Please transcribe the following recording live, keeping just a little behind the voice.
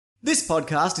This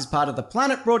podcast is part of the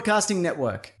Planet Broadcasting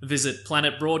Network. Visit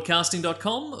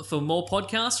planetbroadcasting.com for more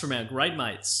podcasts from our great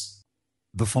mates.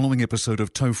 The following episode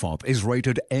of TOFOP is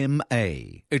rated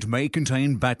MA. It may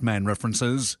contain Batman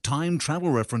references, time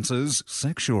travel references,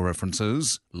 sexual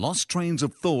references, lost trains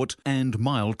of thought, and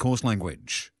mild coarse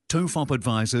language. TOFOP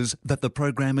advises that the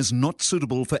program is not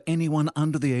suitable for anyone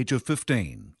under the age of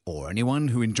 15, or anyone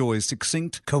who enjoys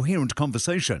succinct, coherent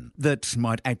conversation that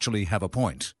might actually have a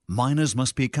point. Minors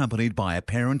must be accompanied by a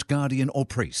parent, guardian, or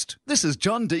priest. This is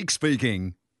John Deek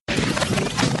speaking.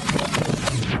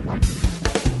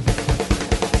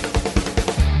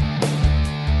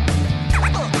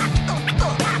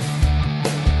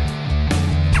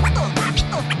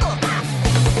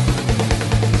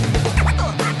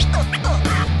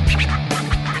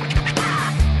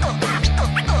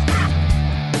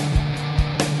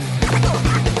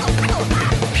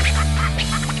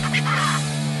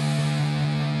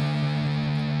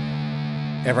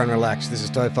 Everyone relax. This is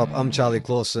TOFOP. I'm Charlie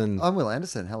Clausen. I'm Will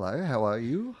Anderson. Hello, how are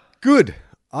you? Good.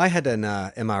 I had an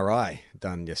MRI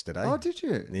done yesterday. Oh, did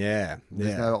you? Yeah.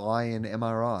 There's no I in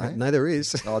MRI. No, there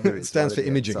is. Oh, there is. It stands for Yeah,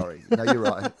 imaging. Sorry. No, you're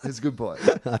right. It's a good point.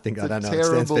 I think It's I don't a know. It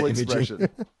stands for terrible imaging. expression.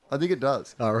 I think it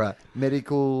does. All right.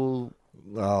 Medical,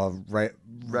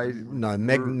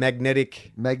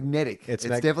 Magnetic. magnetic. It's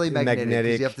It's definitely magnetic. 'Cause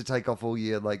magnetic. you have to take off all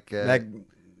your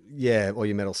All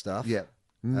your metal stuff. yeah,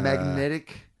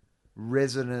 magnetic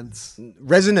resonance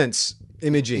Resonance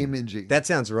imaging. imaging. That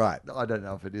sounds right. I don't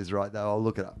know if it is right though. I'll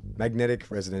look it up.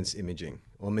 Magnetic resonance imaging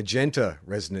or magenta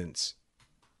resonance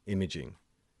imaging.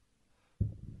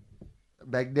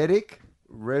 Magnetic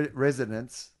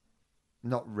resonance,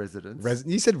 not residence.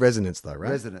 You said resonance though,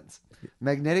 right? Resonance.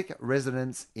 Magnetic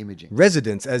resonance imaging.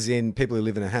 Residence, as in people who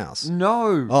live in a house.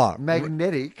 No. Oh,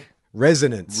 magnetic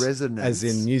Resonance. Resonance. As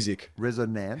in music.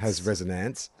 resonance Has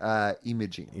resonance.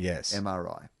 imaging. Yes.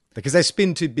 MRI. Because they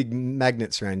spin two big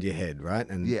magnets around your head, right?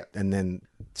 And Yeah. and then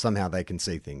somehow they can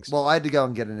see things. Well, I had to go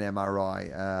and get an MRI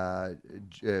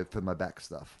for my back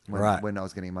stuff Right. when I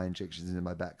was getting my injections into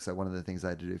my back. So one of the things I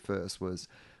had to do first was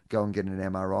go and get an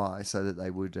MRI so that they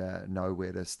would know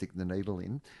where to stick the needle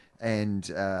in. And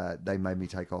they made me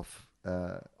take off.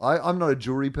 I'm not a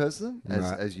jewelry person,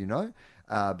 Right. as you know.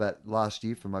 But last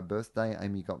year for my birthday,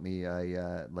 Amy got me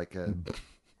a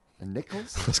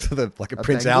necklace. like a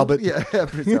Prince bangle? Albert Yeah, a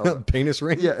Prince Albert. penis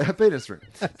ring. Yeah, a penis ring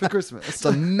for Christmas. It's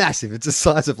a massive. It's the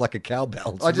size of like a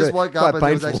cowbell. It's I just really woke quite up and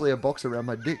there was painful. actually a box around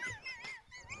my dick.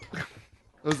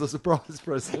 It was a surprise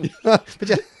present. But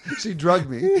yeah, She drugged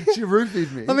me. She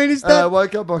roofied me. I mean, is And I that-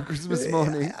 woke up on Christmas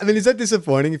morning. I mean, is that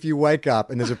disappointing if you wake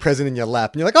up and there's a present in your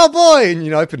lap and you're like, oh boy, and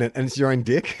you open it and it's your own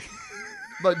dick?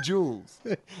 But Jules,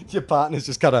 Your partner's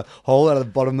just cut a hole out of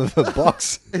the bottom of the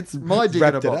box. it's my dick in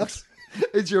a Wrapped it up. box.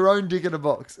 It's your own dick in a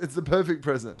box. It's the perfect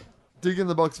present. Dick in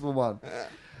the box for one.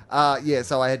 Yeah,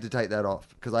 so I had to take that off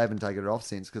because I haven't taken it off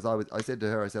since. Because I said to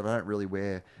her, I said I don't really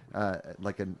wear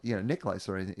like a necklace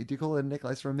or anything. Do you call it a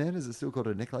necklace for a man? Is it still called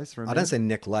a necklace for a man? I don't say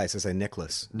necklace. I say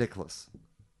necklace. necklace.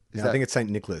 Yeah, I think it's St.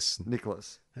 Nicholas.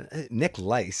 Nicholas.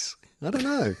 Necklace? I don't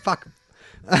know. Fuck.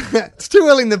 It's too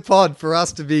early in the pod for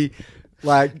us to be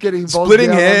like Getting bogged splitting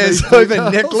down on hairs these over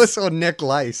details. necklace or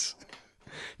necklace.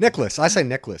 Necklace. I say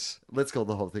necklace. Let's call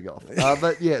the whole thing off.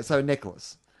 But yeah, so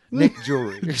necklace, neck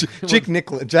jewelry, Jack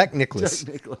Nicholas. Jack Nicholas,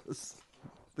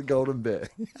 the golden bear.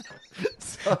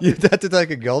 You'd have to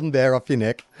take a golden bear off your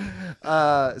neck.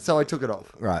 So I took it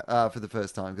off, Right. for the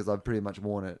first time because I've pretty much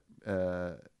worn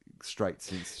it straight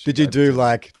since. Did you do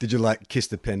like? Did you like kiss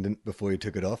the pendant before you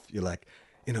took it off? You're like,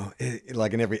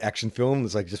 like in every action film,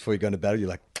 it's like just before you go into battle, you're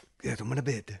like, yeah, I'm gonna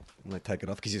bed. I'm gonna take it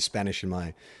off because you're Spanish in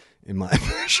my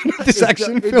version of this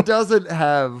action film. It doesn't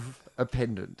have a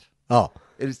pendant. Oh,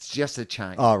 It's just a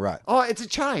chain. oh, right. Oh, it's a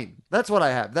chain. That's what I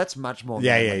have. That's much more.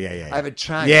 Yeah, manly. yeah. I have a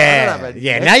chain. I Yeah, don't have a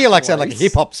yeah. Now you like sound like a necklace.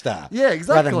 hip hop star. Yeah,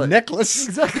 exactly. Rather than necklace,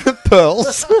 Exactly.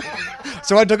 pearls.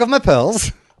 So I took off my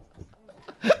pearls.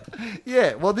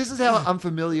 Yeah, well, this is how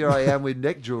unfamiliar I am with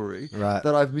neck jewelry Right.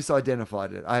 that I've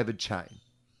misidentified it. I have a chain.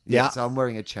 Yeah. So I'm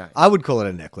wearing a chain. I would call it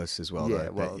a necklace as well. Yeah,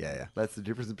 though, well, but yeah. that's the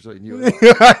difference between you and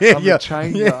I'm Yeah, a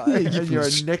chain yeah. guy, and from you're the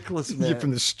a s- necklace man. You're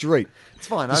from the street. It's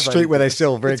fine. The I've street where only- they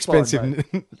sell very It's fine,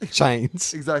 expensive mate.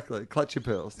 chains. Exactly. Clutch your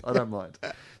pearls. I don't mind.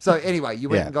 So anyway, you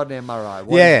went Yeah. and got an MRI.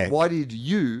 Yeah. Why did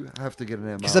you have to get an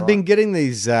MRI? Because I've been getting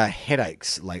these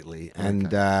headaches lately,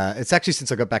 and it's actually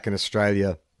since I got back in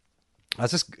Australia. I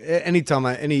was just anytime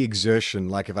any exertion,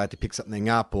 like if I had to pick something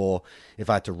up or if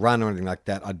I had to run or anything like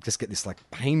that, I'd just get this like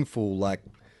painful, like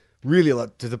really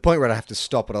like to the point where I have to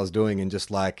stop what I was doing and just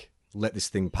like let this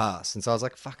thing pass. And so I was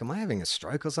like, fuck, am I having a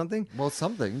stroke or something? Well,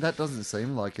 something. That doesn't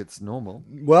seem like it's normal.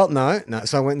 Well, no.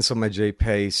 So I went and saw my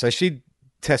GP. So she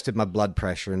tested my blood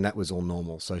pressure, and that was all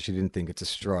normal. So she didn't think it's a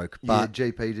stroke. Yeah, But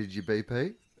GP did your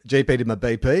BP. GP did my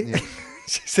BP.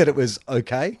 She said it was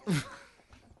okay.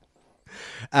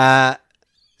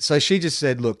 So she just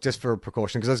said, look, just for a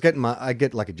precaution, because I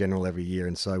get like a general every year,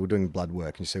 and so we're doing blood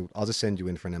work, and she said, I'll just send you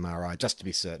in for an MRI just to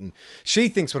be certain. She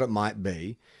thinks what it might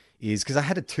be is because I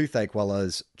had a toothache while I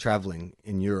was traveling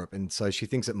in Europe, and so she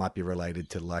thinks it might be related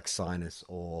to like sinus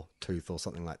or tooth or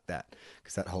something like that,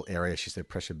 because that whole area, she said,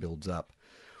 pressure builds up,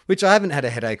 which I haven't had a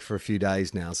headache for a few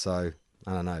days now, so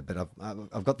I don't know, but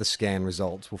I've got the scan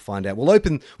results. We'll find out. We'll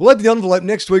open the envelope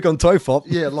next week on TOEFOP.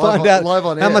 Yeah, find out live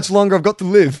on how air. much longer I've got to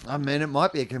live. I mean, it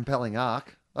might be a compelling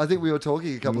arc. I think we were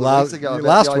talking a couple La- of weeks ago about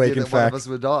last the idea week, in that one fact. of us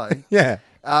were dying. Yeah.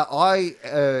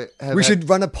 We should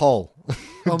run a poll.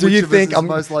 On Do which you of us think is I'm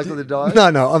most likely to die?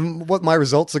 No. What my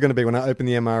results are going to be when I open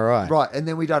the MRI. Right, and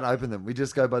then we don't open them. We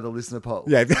just go by the listener poll.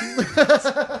 Yeah.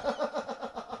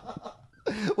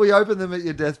 We open them at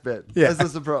your deathbed as a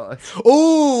surprise.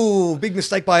 Ooh, big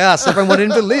mistake by us. Everyone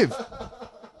wanted him to live.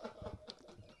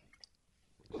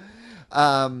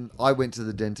 I went to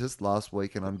the dentist last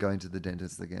week, and I'm going to the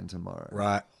dentist again tomorrow.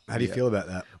 Right. How do you feel about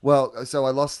that? Well, so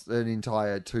I lost an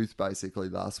entire tooth basically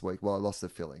last week. Well, I lost the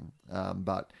filling,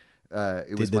 but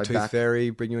it was Did the my tooth back. fairy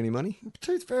bring you any money?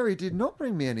 Tooth Fairy did not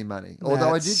bring me any money. Although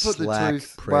I That did put the slack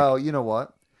tooth. prick. Well, you know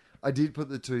what? I did put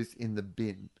the tooth in the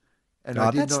bin, and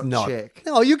I did not check.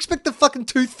 No, you expect the fucking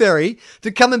tooth fairy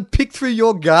to come and pick through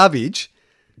your garbage?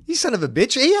 You son of a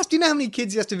bitch. Do you know how many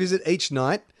kids he has to visit each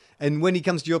night? And when he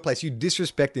comes to your place, you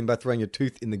disrespect him by throwing your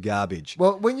tooth in the garbage.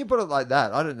 Well, when you put it like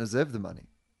that, I don't deserve the money.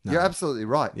 No. You're absolutely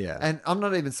right. Yeah. And I'm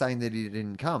not even saying that he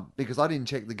didn't come because I didn't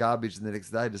check the garbage the next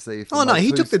day to see if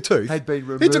he took the tooth. had been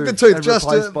removed He took the tooth and just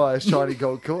replaced by a shiny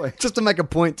gold coin. Just to make a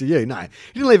point to you. No, he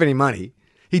didn't leave any money.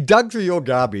 He dug through your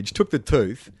garbage, took the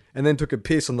tooth, and then took a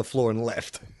piss on the floor and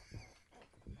left.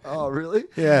 Oh, really?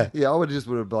 Yeah. Yeah, I would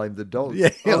have blamed the dog. Yeah.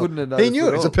 I wouldn't have noticed He knew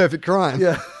it was a perfect crime.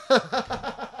 Yeah.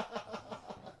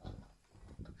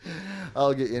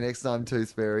 I'll get you next time,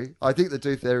 Tooth Fairy. I think the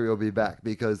Tooth Fairy will be back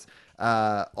because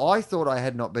I thought I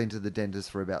had not been to the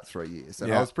dentist for about 3 years.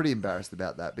 And I was pretty embarrassed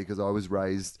about that because I was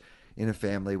raised in a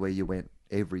family where you went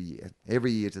every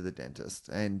year to the dentist.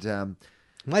 And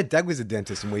My dad was a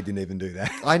dentist and we didn't even do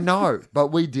that. I know, but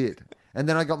we did. And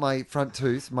then I got my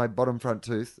bottom front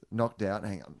tooth knocked out.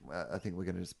 Hang on. I think we're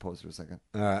going to just pause for a second.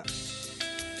 All right.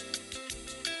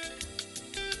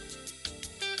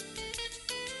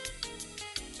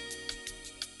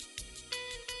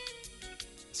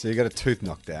 So you got a tooth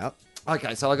knocked out.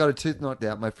 Okay, so I got a tooth knocked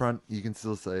out. My front, you can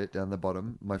still see it down the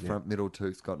bottom. My front middle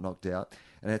tooth got knocked out.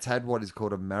 And it's had what is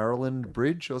called a Maryland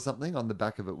bridge or something on the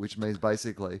back of it, which means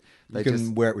basically You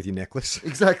can wear it with your necklace.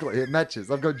 Exactly, it matches.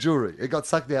 I've got jewelry. It got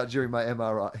sucked out during my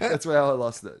MRI. That's where I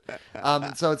lost it.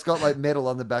 So it's got like metal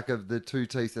on the back of the two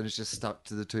teeth, and it's just stuck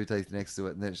to the two teeth next to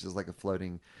it, and then it's just like a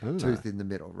floating tooth in the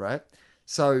middle, right?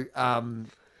 So,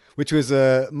 Which was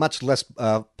a much less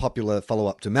popular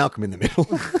follow-up to Malcolm in the Middle.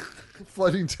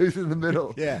 floating tooth in the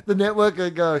middle. Yeah. The network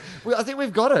would go, well, I think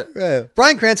we've got it. Yeah.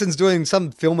 Brian Cranston's doing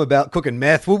some film about cooking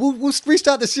meth. We'll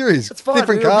restart the series. It's fine.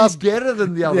 Different It'll cast. be better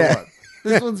than the other Yeah. one.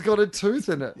 This one's got a tooth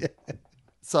in it. Yeah.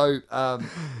 So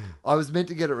I was meant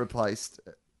to get it replaced,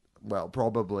 well,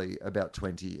 probably about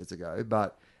 20 years ago,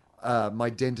 but my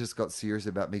dentist got serious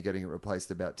about me getting it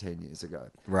replaced about 10 years ago.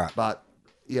 Right. But,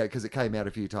 yeah, because it came out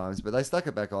a few times, but they stuck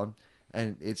it back on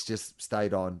and it's just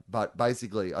stayed on. But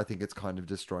basically, I think it's kind of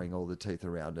destroying all the teeth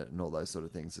around it and all those sort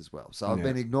of things as well. So I've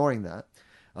been ignoring that.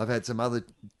 I've had some other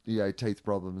teeth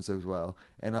problems as well.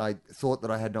 And I thought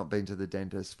that I had not been to the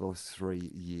dentist for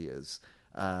 3 years.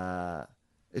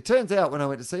 It turns out when I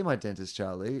went to see my dentist,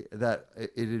 Charlie, that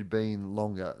it had been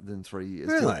longer than 3 years.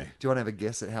 Really? Do you want to have a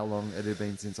guess at how long it had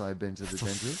been since I had been to the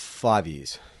dentist? 5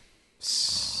 years.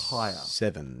 Higher.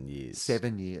 7 years.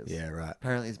 7 years. Yeah, right.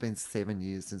 Apparently it's been 7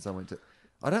 years since I went to...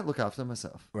 I don't look after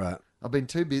myself. Right. I've been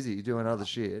too busy doing other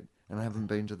shit and I haven't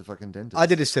been to the fucking dentist. I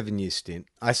did a 7-year stint.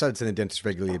 I started seeing the dentist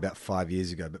regularly about 5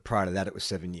 years ago, but prior to that, it was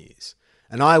 7 years.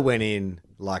 And I went in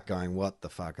like going, "What the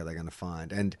fuck are they going to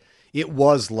find?" And it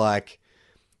was like,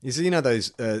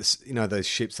 those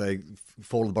ships they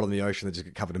fall to the bottom of the ocean that just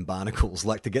get covered in barnacles.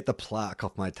 Like to get the plaque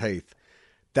off my teeth,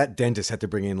 that dentist had to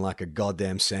bring in like a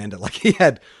goddamn sander. Like he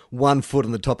had 1 foot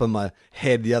on the top of my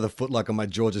head, the other foot like on my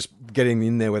jaw, just getting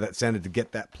in there with that sander to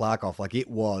get that plaque off. Like it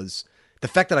was. The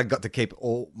fact that I got to keep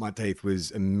all my teeth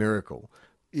was a miracle.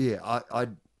 Yeah, I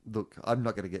look, I'm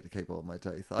not going to get to keep all my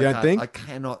teeth. You don't think? I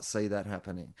cannot see that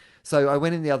happening. So I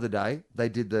went in the other day. They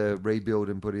did the rebuild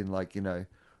and put in a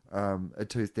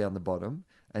tooth down the bottom.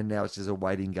 and now it's just a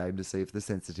waiting game to see if the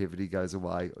sensitivity goes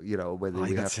away, or whether Oh, we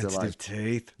you got have to sensitive like.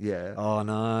 teeth. Yeah. Oh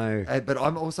no. But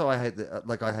I hate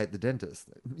the dentist.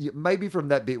 Maybe from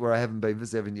that bit where I haven't been for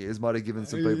 7 years might have given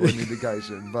some people an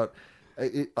indication. But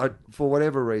for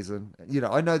whatever reason,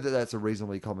 I know that that's a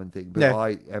reasonably common thing. But Yeah.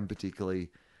 I am particularly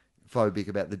phobic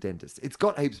about the dentist. It's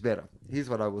got heaps better. Here's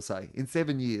what I will say: in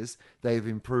 7 years, they've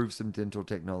improved some dental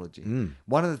technology.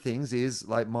 One of the things is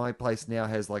like my place now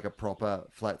has like a proper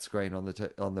flat screen on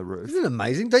the roof. Isn't it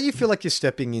amazing? Don't you feel like you're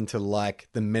stepping into like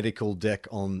the medical deck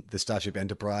on the Starship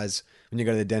Enterprise when you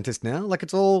go to the dentist now? Like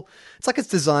it's like it's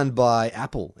designed by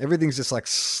Apple. Everything's just like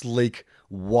sleek,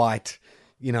 white.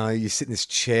 You sit in this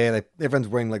chair. Everyone's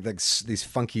wearing like these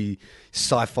funky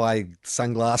sci-fi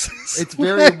sunglasses. It's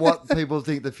very what people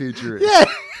think the future is. Yeah,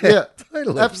 Yeah,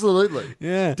 totally. absolutely.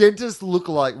 Yeah. Dentists look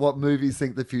like what movies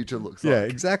think the future looks like. Yeah,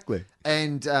 exactly.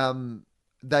 And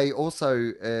they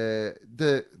also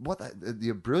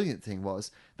the brilliant thing was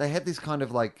they had this kind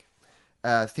of like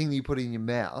thing that you put in your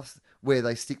mouth where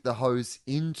they stick the hose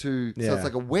into, so Yeah. it's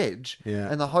like a wedge, Yeah.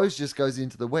 and the hose just goes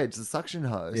into the wedge, the suction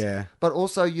hose. Yeah. But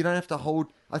also you don't have to hold.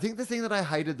 I think the thing that I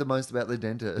hated the most about the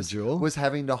dentist The jaw? was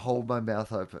having to hold my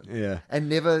mouth open. Yeah. And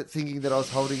never thinking that I was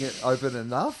holding it open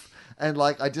enough. And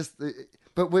like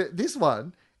this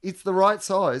one, it's the right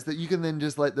size that you can then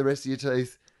just let the rest of your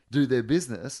teeth do their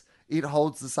business. It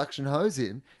holds the suction hose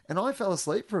in, and I fell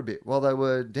asleep for a bit while they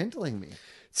were dentaling me.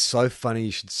 It's so funny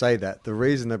you should say that. The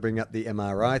reason I bring up the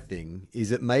MRI thing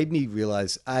is it made me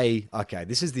realize, okay,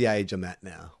 this is the age I'm at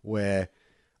now where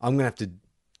I'm going to have to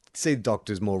see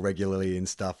doctors more regularly and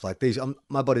stuff like these.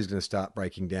 My body's going to start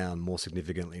breaking down more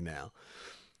significantly now.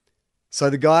 So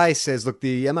the guy says, look,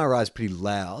 the MRI is pretty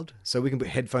loud, so we can put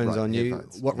headphones on you.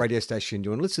 headphones, What radio station do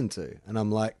you want to listen to? And I'm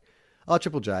like, oh,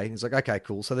 Triple J. He's like, okay,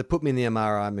 cool. So they put me in the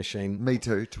MRI machine. Me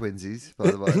too, twinsies,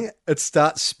 by the way. It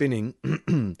starts spinning.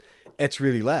 It's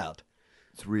really loud.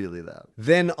 It's really loud.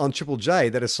 Then on Triple J,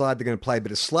 they decide they're going to play a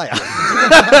bit of Slayer.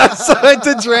 So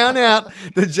to drown out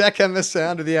the jackhammer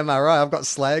sound of the MRI, I've got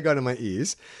Slayer going in my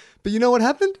ears. But you know what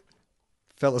happened?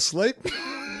 Fell asleep.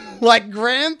 Like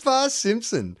Grandpa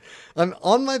Simpson. I'm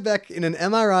on my back in an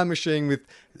MRI machine with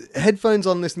headphones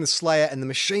on listening to Slayer and the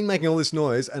machine making all this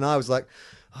noise. And I was like,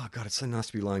 oh, God, it's so nice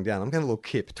to be lying down. I'm going to have a little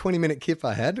kip. 20-minute kip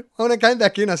I had. When I came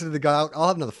back in, I said to the guy, I'll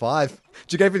have another 5.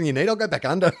 Did you get everything you need? I'll go back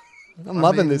under. I'm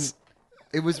loving this.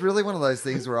 It was really one of those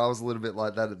things where I was a little bit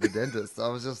like that at the dentist. I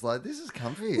was just like, this is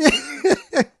comfy.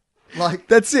 Like,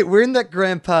 That's it. We're in that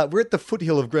Grandpa. We're at the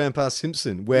foothill of Grandpa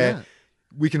Simpson where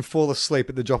we can fall asleep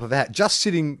at the drop of a hat. Just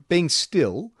being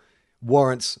still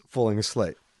warrants falling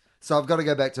asleep. so I've got to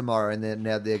go back tomorrow, and then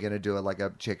now they're going to do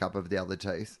a checkup of the other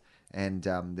teeth, and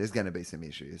there's going to be some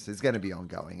issues. It's going to be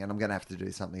ongoing, and I'm going to have to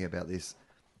do something about this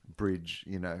bridge,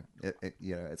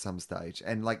 at some stage.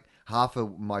 And like half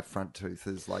of my front tooth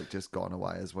has like just gone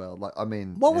away as well. Like, I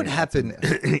mean, What would it's a happen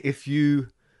mess. if you,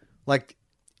 like,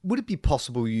 would it be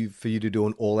possible for you to do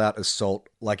an all-out assault?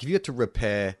 Like, if you had to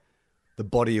repair the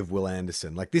body of Will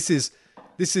Anderson, like this is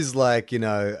like,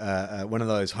 one of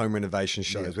those home renovation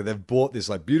shows where they've bought this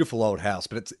like beautiful old house,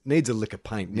 but it needs a lick of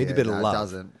paint, needs a bit of love. It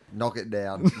doesn't. Knock it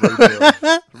down.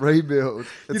 Rebuild. Rebuild.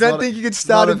 You don't think you could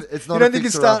start? You don't think you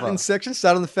could start in in sections?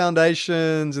 Start on the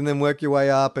foundations and then work your way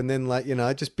up, and then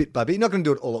just bit by bit. You're not going to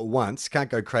do it all at once. Can't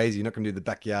go crazy. You're not going to do the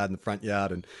backyard and the front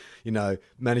yard and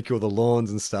manicure the lawns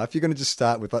and stuff. You're going to just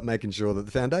start with like making sure that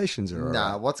the foundations are all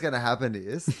Nah, right. what's going to happen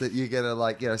is that you're going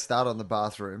to start on the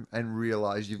bathroom and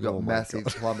realize you've got Oh my massive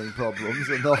God. plumbing problems,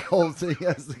 and the whole thing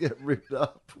has to get ripped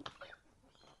up.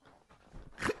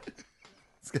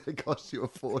 It's going to cost you a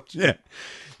fortune. Yeah,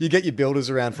 you get your builders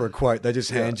around for a quote. They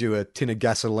just hand you a tin of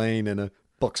gasoline and a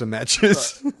box of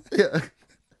matches. Yeah.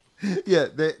 Yeah,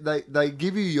 they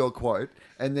give you your quote,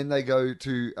 and then they go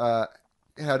to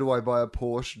how do I buy a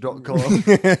Porsche.com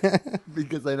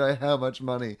because they know how much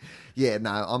money. Yeah,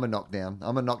 no, I'm a knockdown.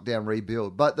 I'm a knockdown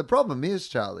rebuild. But the problem is,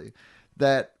 Charlie,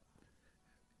 that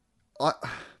I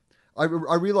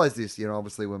realized this,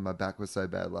 obviously when my back was so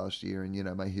bad last year,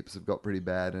 and my hips have got pretty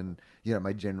bad, and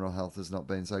my general health has not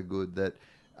been so good, that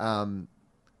I'm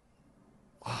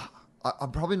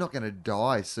probably not going to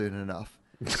die soon enough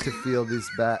to feel this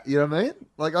bad. You know what I mean?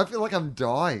 Like, I feel like I'm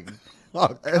dying. Oh,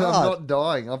 And I'm God. not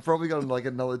dying. I've probably got like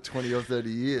another 20 or 30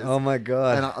 years. Oh my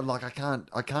God. And I can't.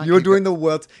 You're keep doing it. the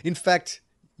world. In fact,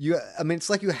 it's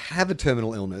like you have a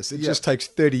terminal illness. It Yeah. just takes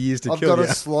 30 years to I've kill got you.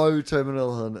 a slow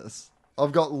terminal illness.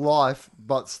 I've got life,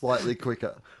 but slightly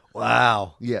quicker.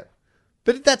 Wow. Yeah.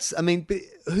 But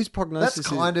whose prognosis That's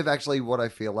is... kind of actually what I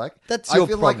feel like. That's I your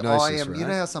feel like I prognosis, am. You right?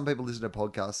 know how some people listen to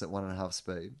podcasts at 1.5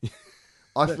 speed?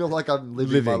 I feel like I'm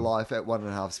living my Living. life at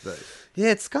 1.5 speed.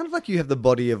 Yeah, it's kind of like you have the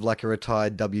body of like a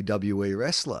retired WWE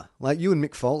wrestler, like you and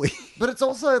Mick Foley. But it's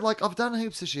also like I've done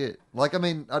heaps of shit. Like I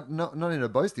mean, not in a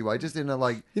boasty way, just in a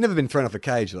like You've never been thrown off a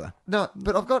cage, though. no.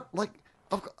 But I've got like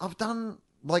I've done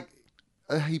like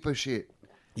a heap of shit.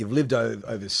 You've lived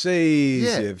overseas.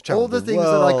 Yeah, You've all traveled the things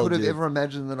world, that I could have you've ever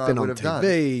imagined that I been would on have done.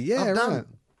 TV. Yeah, I've right. done.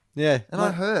 Yeah, And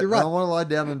I hurt. You're And right. I want to lie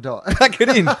down and die. Pack it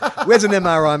in. Where's an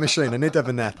MRI machine? I need to have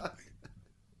a nap.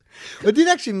 It did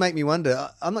actually make me wonder.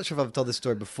 I'm not sure if I've told this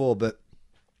story before, but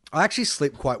I actually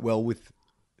sleep quite well with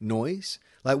noise.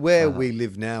 Like where we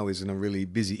live now is in a really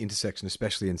busy intersection,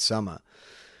 especially in summer.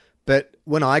 But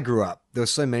when I grew up, there were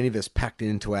so many of us packed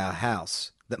into our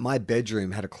house that my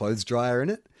bedroom had a clothes dryer in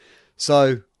it.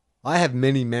 So I have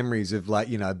many memories of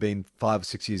being 5 or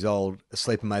 6 years old,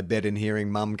 asleep in my bed and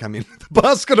hearing mum come in with the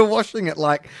basket of washing at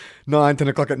like 9, 10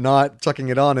 o'clock at night, chucking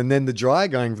it on, and then the dryer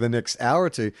going for the next hour or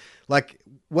two. Like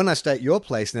when I stay at your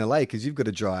place in LA, because you've got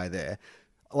a dryer there,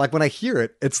 like when I hear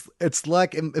it, it's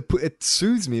like it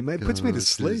soothes me. It puts me to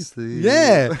sleep.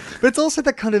 Yeah, but it's also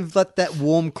that kind of like that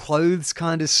warm clothes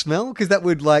kind of smell, because that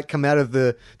would like come out of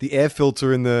the air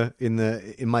filter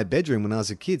in my bedroom when I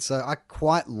was a kid. So I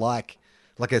quite like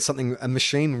a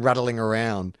machine rattling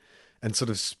around and sort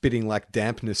of spitting like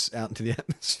dampness out into the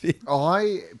atmosphere.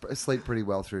 I sleep pretty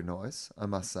well through noise, I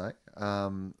must say.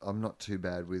 I'm not too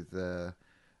bad with.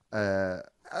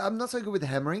 I'm not so good with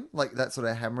hammering, like that sort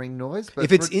of hammering noise. But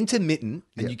If it's intermittent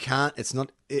and Yeah. you can't, it's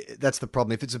not. That's the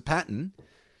problem. If it's a pattern,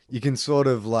 you can sort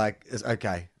of like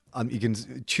okay, you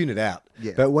can tune it out.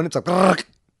 Yeah. But when it's like, and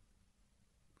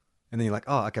then you're like,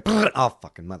 oh okay, oh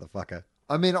fucking motherfucker.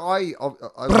 I mean,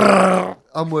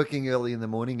 I'm working early in the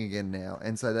morning again now,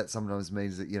 and so that sometimes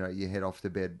means that you head off to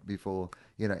bed before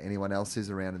anyone else is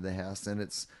around in the house, and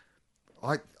it's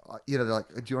they're like,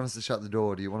 do you want us to shut the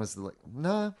door? Do you want us to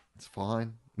no, it's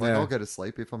fine. Like Yeah. I'll go to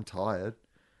sleep if I'm tired.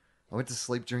 I went to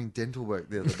sleep during dental work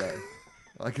the other day.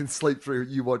 I can sleep through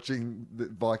you watching the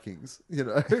Vikings.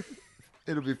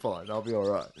 It'll be fine. I'll be all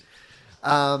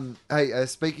right. Hey,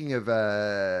 speaking of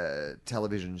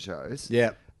television shows,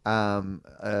 Yeah.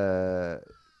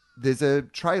 there's a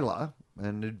trailer,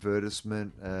 an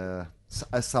advertisement, a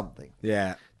something.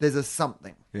 Yeah. There's a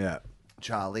something, Yeah.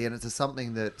 Charlie, and it's a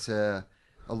something that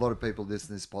a lot of people listen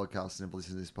to this podcast and have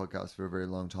listened to this podcast for a very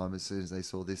long time. As soon as they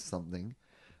saw this something,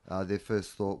 their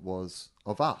first thought was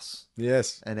of us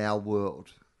Yes. and our world.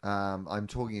 I'm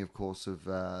talking, of course, of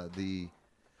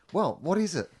what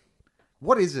is it?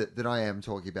 What is it that I am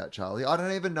talking about, Charlie? I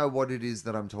don't even know what it is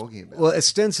that I'm talking about. Well,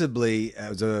 ostensibly,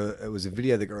 it was a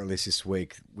video that got released this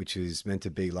week, which is meant to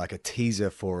be like a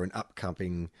teaser for an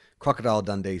upcoming Crocodile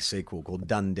Dundee sequel called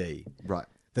Dundee. Right.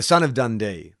 The Son of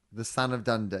Dundee. The Son of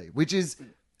Dundee, which is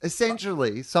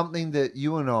essentially something that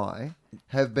you and I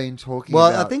have been talking Well,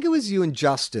 about. I think it was you and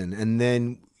Justin, and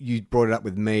then you brought it up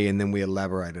with me, and then we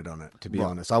elaborated on it. To be Right.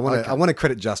 honest, I want to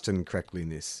credit Justin correctly in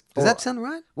this. Does All that right. sound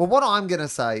right? Well, what I'm going to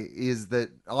say is that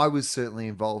I was certainly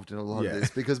involved in a lot Yeah. of this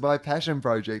because my passion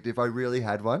project, if I really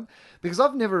had one, because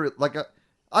I've never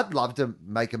I'd love to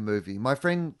make a movie. My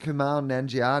friend Kumail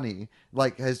Nanjiani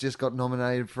has just got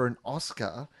nominated for an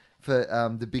Oscar for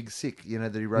The Big Sick,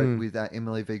 that he wrote with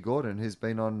Emily V. Gordon, who's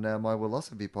been on my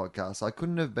Philosophy podcast. I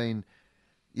couldn't have been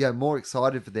more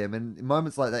excited for them. And in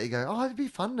moments like that, you go, oh, it'd be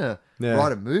fun to Yeah.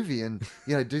 write a movie and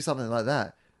do something like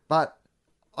that. But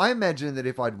I imagine that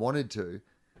if I'd wanted to,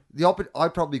 I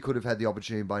probably could have had the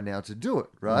opportunity by now to do it,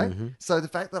 right? So the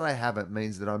fact that I haven't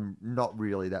means that I'm not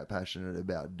really that passionate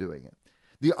about doing it.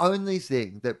 The only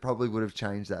thing that probably would have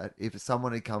changed that if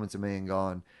someone had come to me and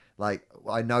gone,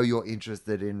 I know you're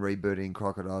interested in rebooting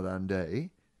Crocodile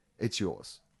Dundee, it's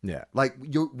yours. Yeah.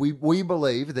 We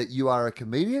believe that you are a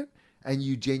comedian and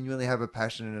you genuinely have a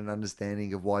passion and an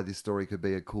understanding of why this story could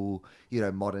be a cool,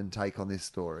 modern take on this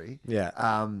story. Yeah.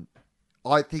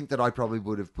 I think that I probably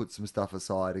would have put some stuff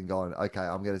aside and gone, okay,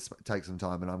 I'm going to take some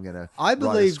time and I'm going to I write a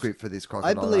believe- script for this I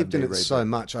Crocodile believed in Dundee it reboot. so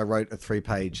much, I wrote a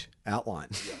 3-page outline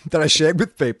that I shared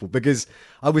with people because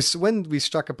when we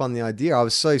struck upon the idea, I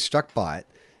was so struck by it.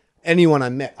 Anyone I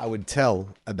met, I would tell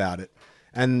about it.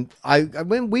 And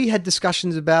when we had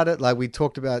discussions about it, we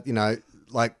talked about,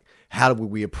 how would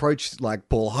we approach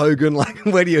Paul Hogan?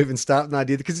 Where do you even start an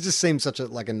idea? Because it just seems such a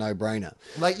no-brainer.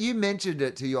 You mentioned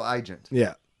it to your agent.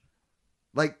 Yeah.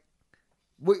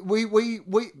 We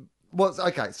Well,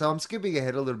 okay, so I'm skipping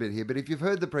ahead a little bit here, but if you've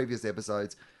heard the previous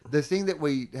episodes, the thing that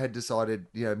we had decided,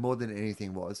 more than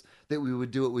anything was that we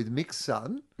would do it with Mick's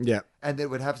son, Yeah. and that it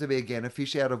would have to be, again, a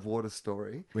fish out of water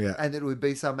story, Yeah. and that it would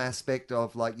be some aspect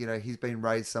of, like, he's been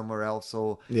raised somewhere else,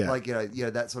 or, Yeah. like,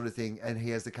 that sort of thing, and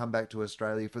he has to come back to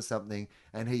Australia for something,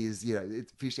 and he is,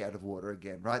 it's fish out of water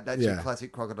again, right? That's your Yeah.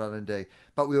 classic Crocodile Dundee.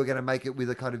 But we were going to make it with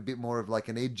a kind of bit more of, like,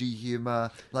 an edgy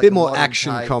humour. Like Bit a more modern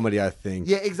action take. comedy, I think.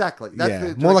 Yeah, exactly. That's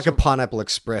Yeah. the More like a direction- Pineapple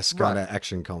Express kind Right. of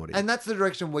action comedy. And that's the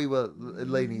direction we were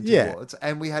leaning Yeah. towards.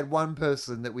 And we had one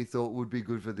person that we thought would be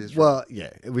good for this. Well,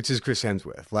 yeah, which is Chris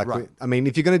Hemsworth. Like, Right. I mean,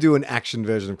 if you're going to do an action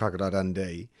version of Crocodile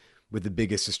Dundee with the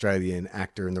biggest Australian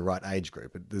actor in the right age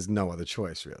group, there's no other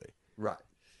choice, really. Right.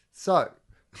 So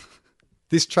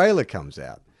This trailer comes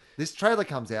out. this trailer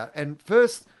comes out, and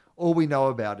first, all we know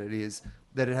about it is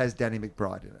that it has Danny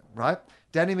McBride in it, right?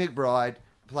 Danny McBride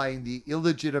playing the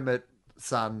illegitimate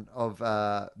son of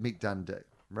Mick Dundee,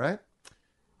 right?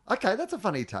 Okay, that's a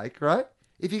funny take, right?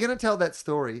 If you're going to tell that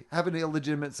story, have an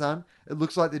illegitimate son, it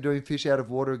looks like they're doing fish out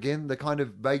of water again. The kind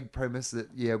of vague premise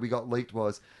that, we got leaked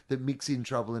was that Mick's in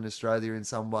trouble in Australia in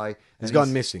some way. He's and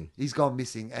gone missing. He's gone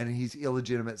missing, and his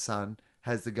illegitimate son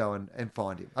has to go and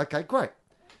find him. Okay, great.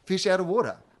 Fish out of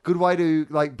water. Good way to,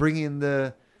 like, bring in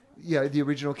the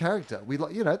original character. We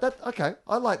like, that. Okay,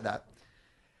 I like that.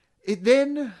 It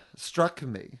then struck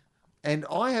me, and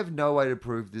I have no way to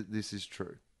prove that this is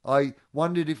true. I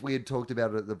wondered if we had talked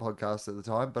about it at the podcast at the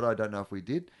time, but I don't know if we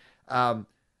did. I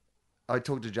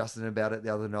talked to Justin about it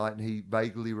the other night, and he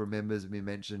vaguely remembers me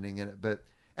mentioning it.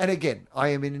 And again, I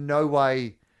am in no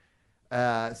way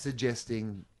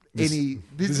suggesting any.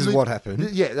 This is what happened.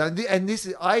 Yeah, and this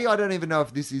is I don't even know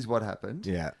if this is what happened.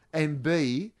 Yeah. And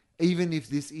B, even if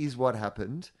this is what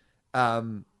happened,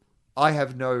 I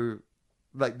have no,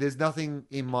 like, there's nothing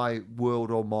in my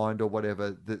world or mind or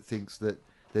whatever that thinks that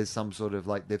there's some sort of,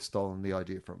 like, they've stolen the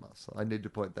idea from us. I need to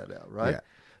point that out, right? Yeah.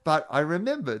 But I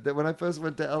remembered that when I first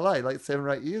went to LA, like 7 or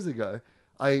 8 years ago,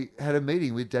 I had a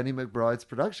meeting with Danny McBride's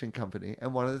production company,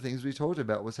 and one of the things we talked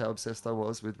about was how obsessed I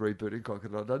was with rebooting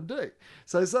Crocodile Dundee.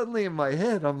 So suddenly in my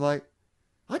head, I'm like,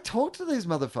 I talked to these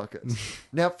motherfuckers.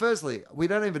 Now, firstly, we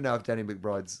don't even know if Danny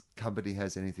McBride's company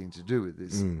has anything to do with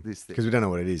this thing. Because we don't know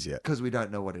what it is yet. Because we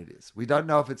don't know what it is. We don't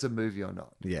know if it's a movie or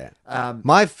not. Yeah. Um,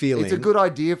 My feeling. It's a good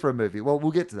idea for a movie. Well,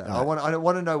 we'll get to that. All right. I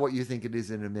want to know what you think it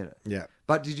is in a minute. Yeah.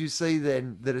 But did you see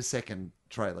then that a second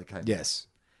trailer came out? Yes.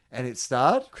 And it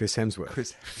starred Chris Hemsworth.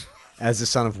 Chris. As the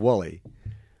son of Wally.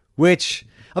 Which,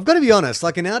 I've got to be honest,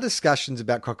 like in our discussions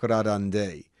about Crocodile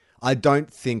Dundee, I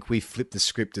don't think we flipped the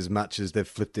script as much as they've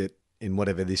flipped it in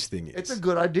whatever this thing is. It's a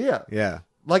good idea. Yeah.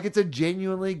 Like, it's a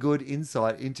genuinely good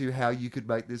insight into how you could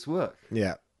make this work.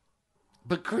 Yeah.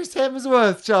 But Chris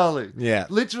Hemsworth, Charlie. Yeah.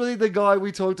 Literally the guy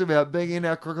we talked about being in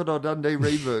our Crocodile Dundee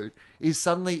reboot is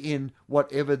suddenly in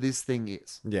whatever this thing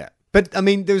is. Yeah. But, I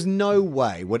mean, there's no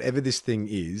way, whatever this thing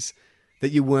is, that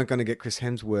you weren't going to get Chris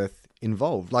Hemsworth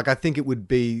involved. Like, I think it would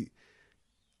be...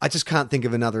 I just can't think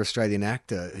of another Australian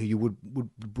actor who you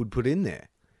would put in there.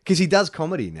 Because he does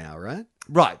comedy now, right?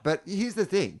 Right, but here's the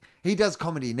thing. He does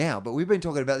comedy now, but we've been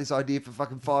talking about this idea for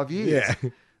fucking 5 years. Yeah.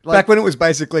 Like- Back when it was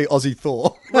basically Aussie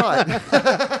Thor. Right.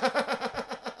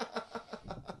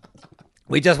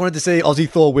 We just wanted to see Aussie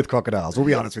Thor with crocodiles, we'll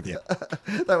be honest with you.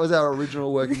 That was our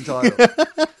original working title.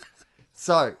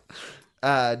 So,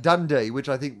 Dundee, which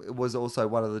I think was also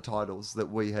one of the titles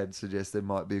that we had suggested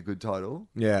might be a good title.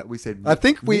 Yeah. We said... I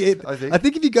think I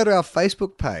think. if you go to our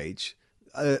Facebook page,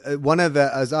 one of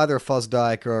as either a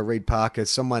Fosdyke or a Reed Parker,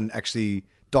 someone actually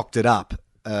docked it up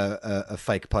a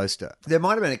fake poster. There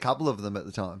might have been a couple of them at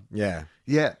the time. Yeah.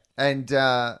 Yeah. And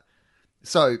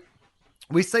so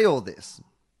we see all this.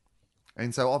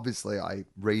 And so obviously I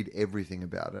read everything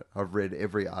about it. I've read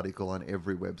every article on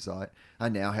every website. I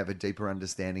now have a deeper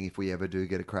understanding, if we ever do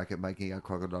get a crack at making a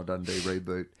Crocodile Dundee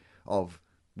reboot, of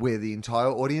where the entire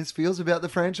audience feels about the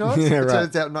franchise. Yeah, It right.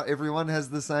 turns out not everyone has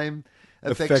the same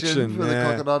affection for the yeah.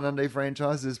 Crocodile Dundee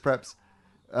franchise as perhaps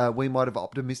we might have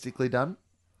optimistically done.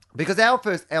 Because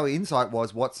our insight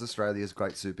was, what's Australia's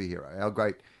great superhero? Our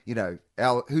great,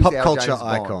 who's Pop our culture James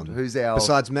Bond? icon. Who's our...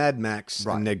 Besides Mad Max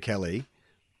Right. and Ned Kelly,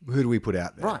 who do we put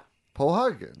out there? Right. Paul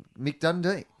Hogan, Mick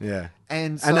Dundee. Yeah.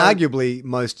 And arguably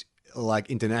most like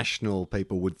international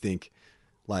people would think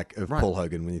like of Paul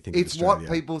Hogan when you think it's of Australia.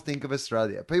 what people think of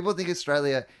Australia. People think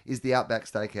Australia is the Outback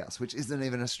Steakhouse, which isn't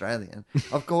even Australian.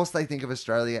 Of course they think of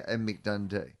Australia and Mick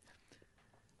Dundee.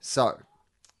 So,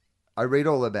 I read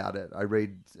all about it. I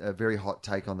read a very hot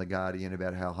take on The Guardian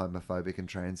about how homophobic and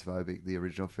transphobic the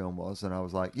original film was, and I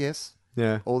was like, yes,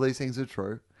 Yeah. all these things are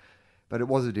true. But it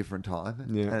was a different time,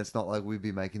 Yeah. and it's not like we'd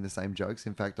be making the same jokes.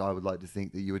 In fact, I would like to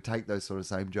think that you would take those sort of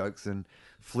same jokes and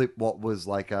flip what was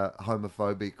like a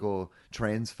homophobic or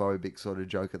transphobic sort of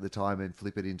joke at the time and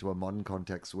flip it into a modern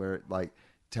context where it like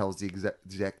tells the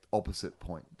exact opposite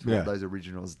point to Yeah. what those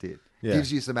originals did. Yeah.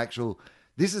 Gives you some actual...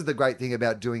 This is the great thing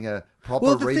about doing a proper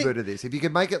Well, the reboot thing- of this. If you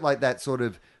can make it like that sort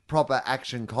of proper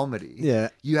action comedy, Yeah.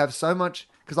 you have so much...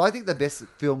 Because I think the best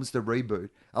films to reboot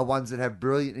are ones that have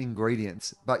brilliant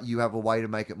ingredients, but you have a way to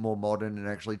make it more modern and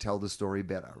actually tell the story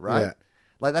better, right? Yeah.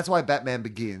 Like, that's why Batman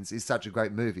Begins is such a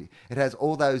great movie. It has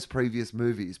all those previous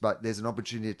movies, but there's an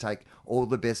opportunity to take all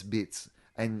the best bits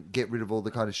and get rid of all the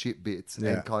kind of shit bits Yeah.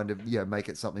 and kind of, make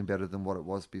it something better than what it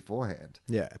was beforehand.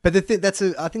 Yeah, but I think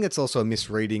that's also a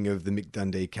misreading of the Mick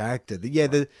Dundee character.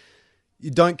 You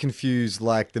don't confuse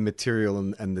like the material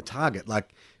and the target.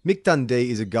 Like Mick Dundee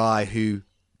is a guy who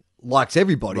likes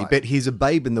everybody, Right. but he's a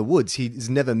babe in the woods. He's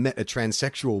never met a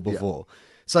transsexual before.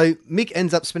 So Mick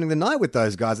ends up spending the night with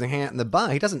those guys and hang out in the bar.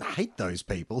 He doesn't hate those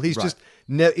people. He's Right. just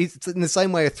it's in the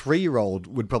same way a 3-year-old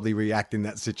would probably react in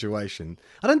that situation.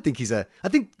 I don't think I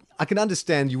think I can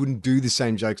understand you wouldn't do the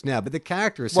same jokes now, but the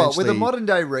character essentially... Well, with a modern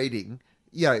day reading,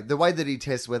 the way that he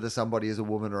tests whether somebody is a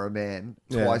woman or a man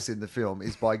Yeah. twice in the film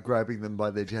is by grabbing them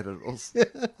by their genitals,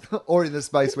 or in the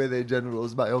space where their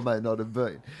genitals may or may not have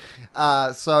been.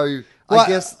 So Well, I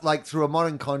guess, like through a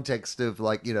modern context of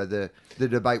like the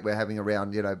debate we're having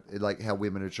around like how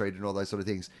women are treated and all those sort of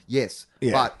things. Yes,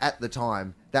 Yeah. but at the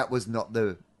time that was not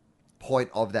the point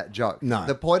of that joke. No.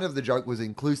 The point of the joke was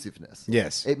inclusiveness.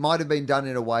 Yes. It might have been done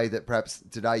in a way that perhaps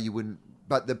today you wouldn't.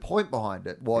 But the point behind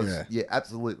it was, Yeah.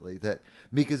 absolutely, that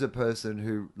Mick is a person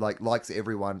who likes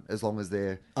everyone as long as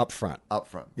they're up front.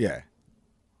 upfront. Yeah.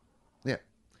 Yeah.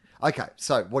 Okay,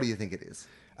 so what do you think it is?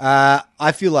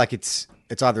 I feel like it's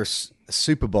either a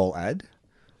Super Bowl ad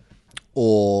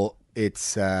or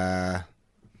it's...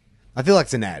 I feel like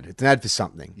it's an ad. It's an ad for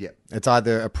something. Yeah. It's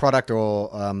either a product or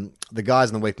the guys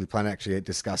on the Weekly Planet actually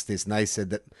discussed this, and they said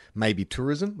that maybe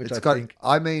tourism, which It's I got. think...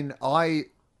 I mean, I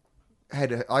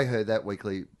heard that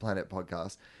Weekly Planet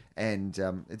podcast, and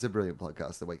it's a brilliant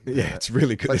podcast. The Weekly Yeah, Planet. it's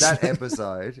really good. But that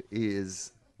episode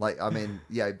is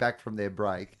back from their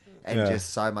break, and Yeah. just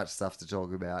so much stuff to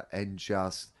talk about, and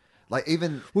just. Like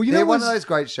even Well, you they're know one of what's- those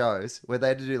great shows where they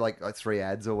had to do like 3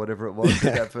 ads or whatever it was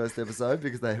in that first episode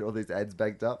because they had all these ads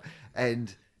backed up,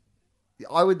 and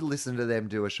I would listen to them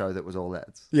do a show that was all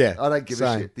ads. Yeah, I don't give a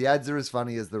same. shit. The ads are as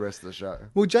funny as the rest of the show.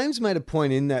 Well, James made a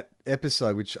point in that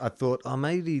episode, which I thought,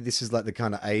 maybe this is like the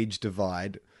kind of age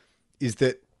divide, is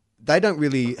that they don't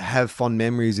really have fond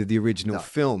memories of the original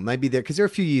film. Maybe because they're a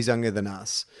few years younger than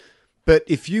us. But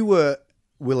if you were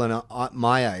Will and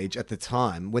my age at the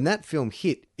time, when that film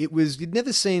hit, you'd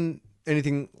never seen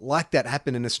anything like that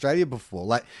happen in Australia before.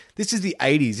 Like, this is the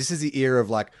 80s. This is the era of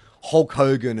like Hulk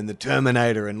Hogan and the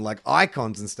Terminator and like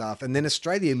icons and stuff. And then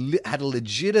Australia had a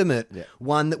legitimate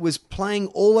one that was playing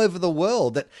all over the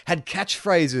world that had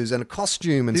catchphrases and a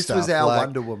costume and This stuff. was our like-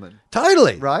 Wonder Woman.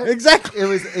 Totally. Right? Exactly.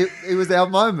 It was our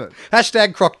moment.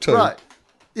 Hashtag Croc2.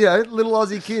 Right. Little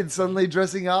Aussie kids suddenly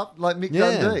dressing up like Mick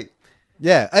Yeah. Dundee.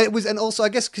 Yeah, it was, and also I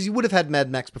guess because you would have had Mad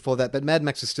Max before that, but Mad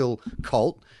Max is still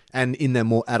cult and in their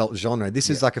more adult genre. This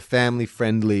is like a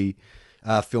family-friendly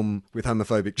film with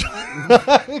homophobic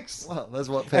jokes Well, that's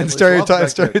what and families love back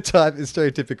then.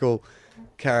 stereotypical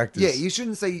characters. Yeah, you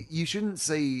shouldn't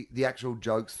see the actual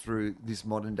jokes through this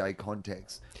modern day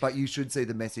context, but you should see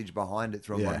the message behind it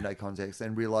through a Yeah. modern day context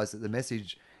and realize that the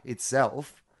message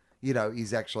itself,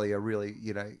 is actually a really,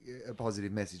 a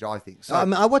positive message. I think. So I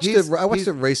mean, I watched here's-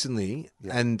 it recently,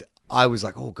 and I was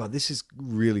like, "Oh god, this is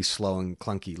really slow and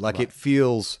clunky. Like it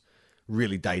feels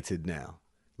really dated now.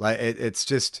 Like it's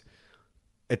just,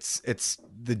 it's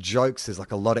the jokes. There's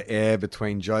like a lot of air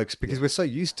between jokes because we're so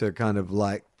used to kind of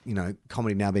like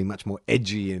comedy now being much more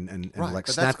edgy and right, like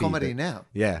but snappy. that's comedy but- now.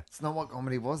 Yeah, It's not what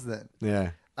comedy was then.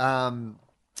 yeah,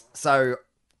 So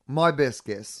my best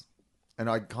guess, and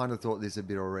I kind of thought this a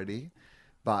bit already,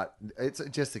 but it's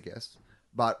just a guess.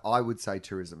 But I would say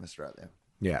Tourism Australia.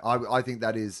 yeah. I think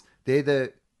that is they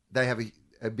have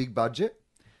a big budget.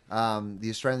 The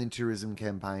Australian tourism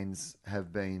campaigns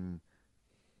have been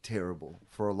terrible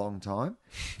for a long time.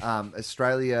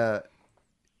 Australia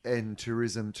and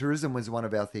tourism was one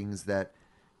of our things that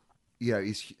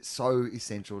is so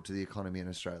essential to the economy in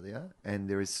Australia, and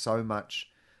there is so much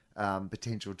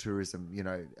potential tourism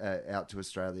out to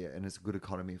Australia, and it's a good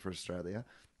economy for Australia.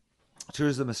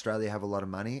 Tourism Australia have a lot of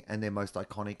money, and their most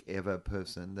iconic ever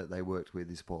person that they worked with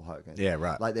is Paul Hogan. Yeah,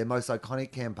 right. Like their most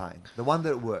iconic campaign, the one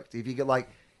that worked. If you get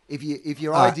if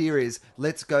your All right. idea is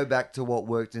let's go back to what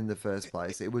worked in the first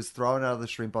place, it was throwing out of the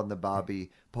shrimp on the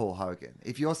Barbie, Paul Hogan.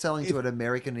 If you're selling to an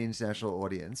American international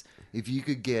audience, if you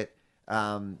could get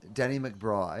Danny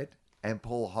McBride and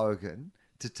Paul Hogan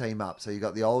to team up, so you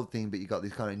got the old thing, but you got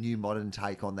this kind of new modern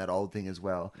take on that old thing as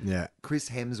well. Yeah. Chris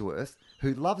Hemsworth,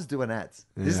 who loves doing ads.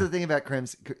 This is the thing about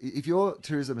Krems. If you're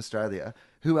Tourism Australia,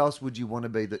 who else would you want to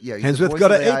be? He's the Hemsworth voice got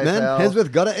to of the eat, man. AFL,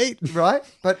 Hemsworth got to eat. right?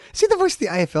 But Is he the voice of the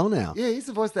AFL now? yeah, he's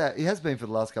the voice that he has been for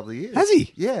the last couple of years. Has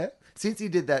he? Yeah. Since he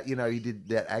did that, he did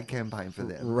that ad campaign for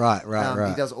them. Right.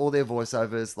 He does all their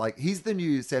voiceovers. Like he's the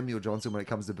new Samuel Johnson when it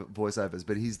comes to voiceovers,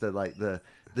 but he's the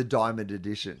diamond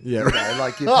edition. Yeah,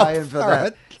 Like you're paying for all that.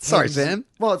 right. Sorry, Hems- Sam.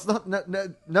 Well, it's not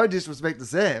no disrespect to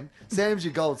Sam. Sam's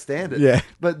your gold standard. Yeah.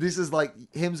 But this is like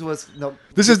Hemsworth's not.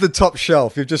 This is the top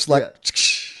shelf. You're just like,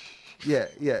 Yeah.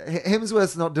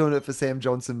 Hemsworth's not doing it for Sam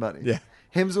Johnson money. Yeah.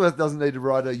 Hemsworth doesn't need to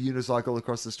ride a unicycle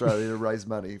across Australia to raise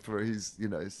money for his,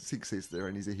 sick sister,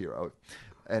 and he's a hero.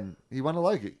 And he won a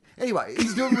Logie. Anyway,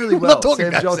 he's doing really well, not talking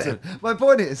Sam about Johnson. My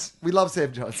point is, we love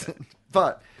Sam Johnson.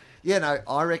 But,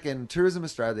 I reckon Tourism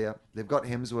Australia, they've got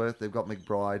Hemsworth, they've got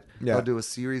McBride. Yeah. They'll do a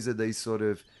series of these sort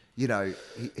of,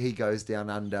 he goes down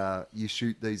under, you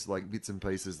shoot these like bits and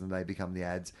pieces and they become the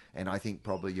ads. And I think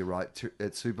probably you're right,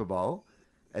 at Super Bowl,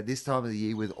 at this time of the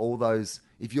year with all those,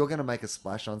 if you're going to make a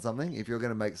splash on something, if you're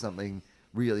going to make something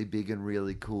really big and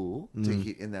really cool to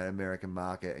hit in that American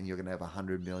market, and you're going to have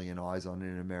 100 million eyes on it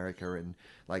in America and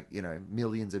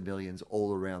millions and millions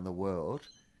all around the world.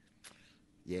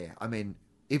 Yeah. I mean,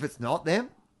 if it's not them,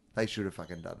 they should have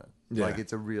fucking done it. Yeah. Like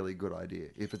it's a really good idea.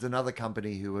 If it's another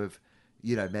company who have,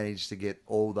 managed to get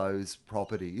all those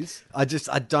properties. I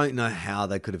don't know how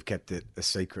they could have kept it a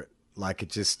secret. Like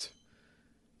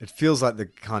it feels like the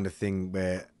kind of thing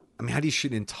where, I mean, how do you shoot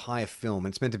an entire film?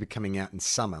 And it's meant to be coming out in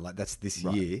summer. Like that's this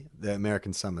year, the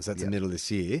American summers. That's the middle of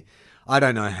this year. I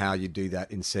don't know how you do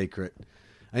that in secret.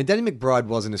 I mean, Danny McBride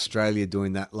was in Australia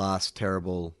doing that last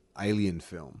terrible Alien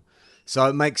film. So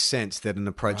it makes sense that an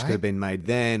approach could have been made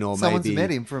then, or Someone's maybe met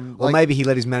him from, or like- maybe he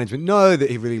let his management know that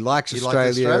he really likes He liked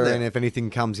Australia, Australia. and if anything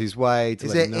comes his way, to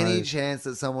Is let there him know. any chance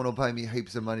that someone will pay me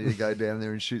heaps of money to go down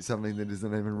there and shoot something that isn't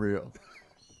even real?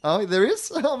 Oh, there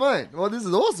is? Oh, mate. Well, this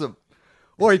is awesome.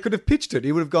 Or he could have pitched it.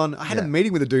 He would have gone, I had a Yeah.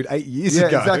 meeting with a dude 8 years Yeah,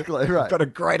 ago. exactly, right. Got a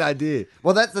great idea.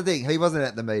 Well, that's the thing. He wasn't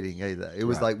at the meeting either. It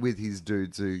was like with his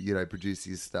dudes who, produce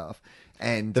his stuff.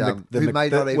 And who may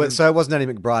not even... So it wasn't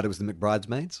Danny McBride, it was the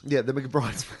McBridesmaids? Yeah, the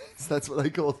McBridesmaids. That's what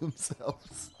they call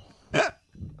themselves.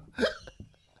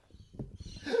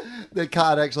 Their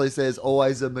card actually says,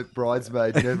 always a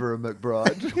McBridesmaid, never a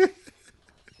McBride.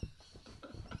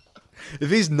 If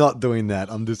he's not doing that,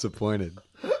 I'm disappointed.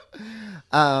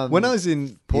 When I was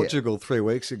in Portugal 3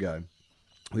 weeks ago,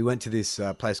 we went to this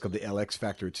place called the LX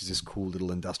Factory, which is this cool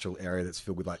little industrial area that's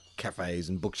filled with like cafes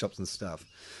and bookshops and stuff.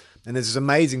 And there's this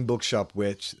amazing bookshop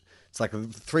which it's like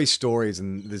 3 stories,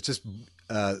 and there's just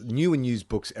new and used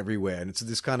books everywhere, and it's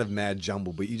this kind of mad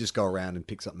jumble. But you just go around and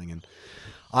pick something. And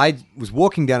I was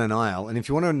walking down an aisle, and if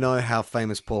you want to know how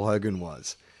famous Paul Hogan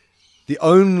was, the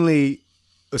only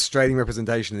Australian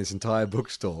representation in this entire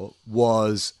bookstore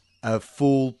was a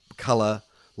full color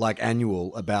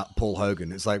annual about Paul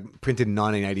Hogan. It's like printed in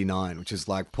 1989, which is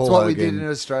like Paul That's what Hogan. we did in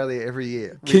Australia every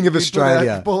year. King of We put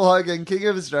Australia. out Paul Hogan, King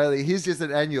of Australia. Here's just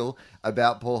an annual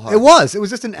about Paul Hogan. It was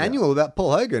just an annual about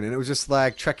Paul Hogan, and it was just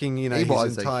like tracking, He his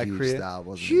was a entire huge career. star,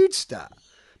 wasn't he? Huge star.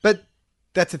 But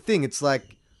that's the thing. It's like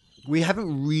we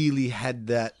haven't really had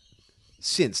that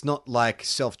since. Not like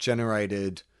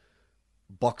self-generated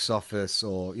box office,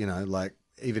 or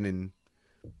even in.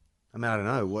 I mean, I don't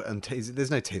know. There's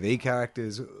no TV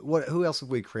characters. Who else have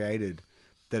we created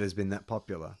that has been that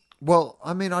popular? Well,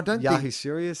 I mean, I don't Yahoo think...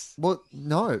 Serious? Well,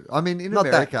 no. I mean, in Not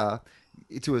that- America,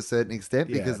 to a certain extent,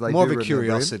 because they more do of a remember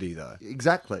curiosity, him. though.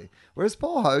 Exactly. Whereas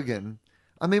Paul Hogan...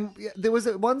 I mean, there was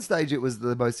at one stage it was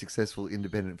the most successful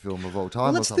independent film of all time. Well,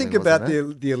 or let's something, think about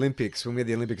wasn't it? the Olympics. When we had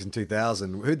the Olympics in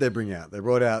 2000, who'd they bring out? They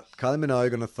brought out Kylie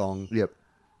Minogue on a thong. Yep.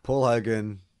 Paul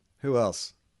Hogan. Who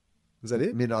else? Was that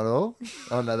it? Midnight Oil.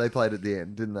 Oh no, they played at the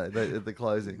end, didn't they? At the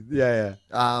closing. Yeah.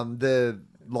 The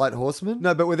Light Horseman.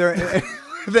 No, but were there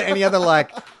any other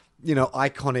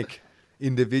iconic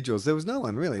individuals? There was no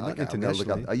one really, not Okay, I'm gonna look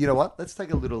internationally. up. You know what? Let's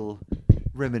take a little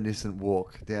reminiscent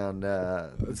walk down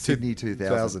Sydney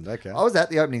 2000. Okay. I was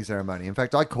at the opening ceremony. In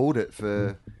fact, I called it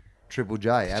for Triple J.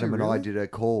 Adam and I really? did a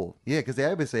call. Yeah, because the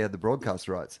ABC had the broadcast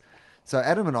rights. So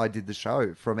Adam and I did the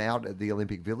show from out at the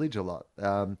Olympic Village a lot.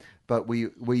 But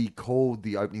we called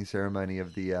the opening ceremony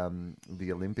of the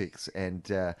Olympics, and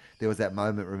there was that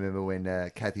moment. Remember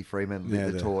when Kathy Freeman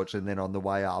lit the torch, and then on the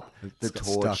way up, the got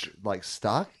torch stuck.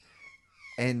 stuck.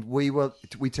 And we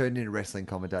turned into wrestling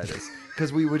commentators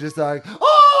because we were just like,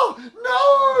 oh,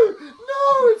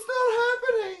 no, it's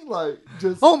not happening. Like,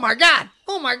 just, Oh my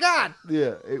God.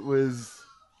 yeah, it was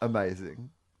amazing.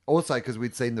 Also, because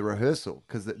we'd seen the rehearsal,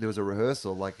 because there was a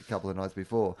rehearsal like a couple of nights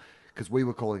before, because we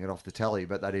were calling it off the telly,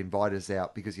 but they'd invite us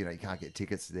out because, you can't get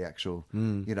tickets to the actual,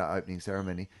 opening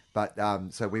ceremony. But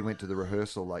so we went to the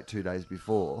rehearsal like 2 days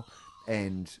before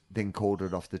and then called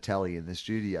it off the telly in the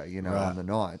studio, on the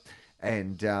night.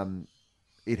 And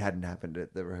it hadn't happened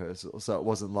at the rehearsal, so it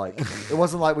wasn't like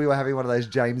we were having one of those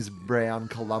James Brown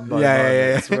Columbo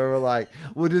moments where we're like,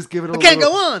 we'll just give it a can't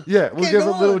little, go on. Yeah, we'll Can't give it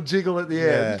go a little on. jiggle at the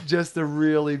end just to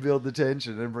really build the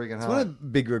tension and bring it It's home. one of the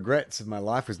big regrets of my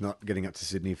life was not getting up to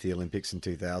Sydney for the Olympics in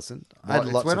 2000. I Well, had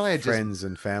it's lots when of I had just- friends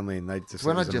and family, and they just It's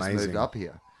when it I was just amazing. moved up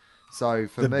here. So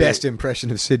for The me, best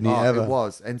impression of Sydney ever. It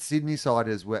was. And Sydney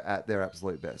siders were at their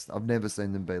absolute best. I've never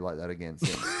seen them be like that again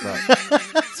since.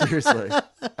 But seriously,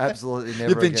 absolutely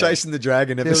never You've been again. chasing the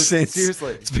dragon ever There was- since.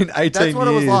 Seriously. It's been 18 That's what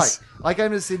years. it was like. I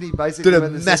came to Sydney basically Did a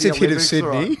when the massive Sydney hit of Olympics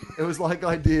were on. Sydney. It was like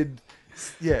I did,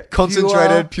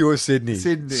 Concentrated, pure Sydney.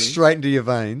 Sydney. Straight into your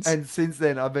veins. And since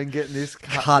then, I've been getting this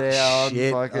cut Cut down,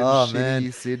 shit. fucking Oh, shitty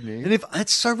man. Sydney. And if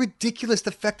it's so ridiculous,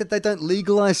 the fact that they don't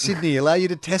legalise Sydney, allow you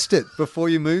to test it before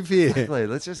you move here. Exactly.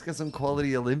 Let's just get some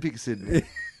quality Olympic Sydney.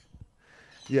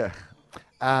 Yeah.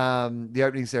 The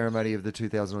opening ceremony of the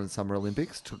 2000 Summer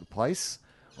Olympics took place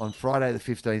on Friday the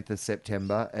 15th of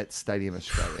September at Stadium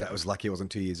Australia. That was lucky it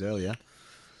wasn't 2 years earlier.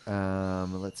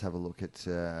 Let's have a look at...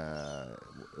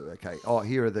 okay. Oh,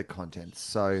 here are the contents.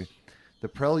 So, the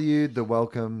prelude, the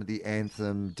welcome, the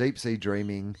anthem, Deep Sea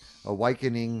Dreaming,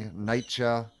 Awakening,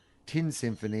 Nature, Tin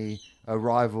Symphony,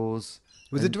 Arrivals...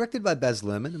 Was it directed by Baz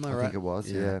Luhrmann? Am I right? I think it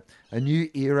was, yeah. A New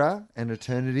Era, An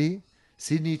Eternity,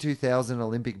 Sydney 2000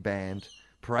 Olympic Band,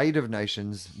 Parade of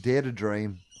Nations, Dare to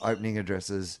Dream, Opening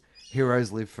Addresses,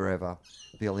 Heroes Live Forever,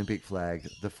 the Olympic Flag,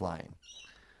 the Flame.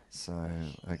 So,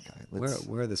 okay.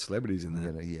 Where are the celebrities in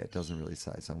there? Yeah, it doesn't really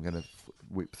say, so I'm going to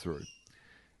whip through.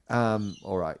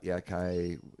 All right, yeah,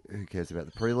 okay. Who cares about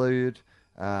the prelude?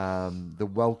 The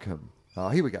welcome. Oh,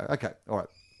 here we go. Okay, all right.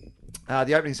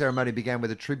 The opening ceremony began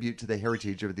with a tribute to the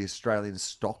heritage of the Australian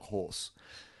stock horse,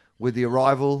 with the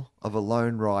arrival of a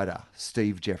lone rider,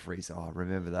 Steve Jeffries. Oh,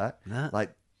 remember that? Nah.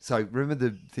 So remember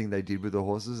the thing they did with the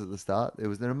horses at the start? It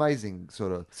was an amazing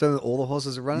sort of... So all the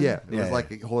horses are running? Yeah, it was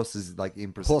like horses like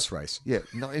in... Horse race. Yeah,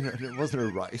 no, it wasn't a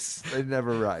race. They didn't have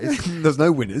a race. There's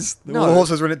no winners. No. All the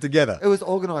horses run it together. It was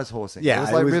organised horsing. Yeah, it was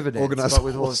it like was Riverdance, organised but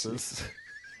with horsing. horses.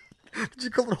 Did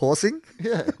you call it horsing?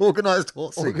 Yeah. Organised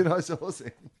horsing. Organised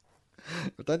horsing.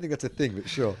 I don't think that's a thing, but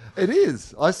sure. It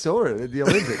is. I saw it at the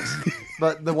Olympics.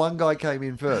 But the one guy came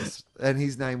in first, and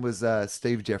his name was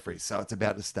Steve Jeffries. So it's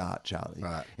about to start, Charlie.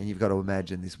 Right. And you've got to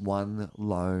imagine this one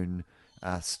lone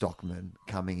stockman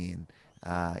coming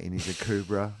in his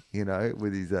Akubra,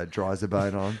 with his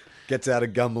Dryzerbone on. Gets out a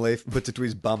gum leaf, puts it to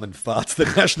his bum, and farts the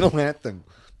national anthem.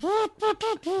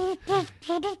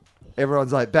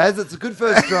 Everyone's like, Baz, it's a good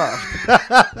first draft.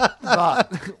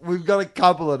 But we've got a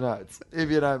couple of notes, if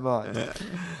you don't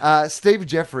mind. Steve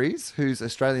Jeffries, who's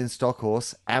Australian stock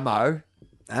horse, Ammo.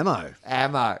 Ammo.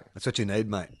 That's what you need,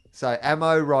 mate. So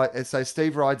So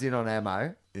Steve rides in on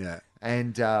Ammo. Yeah.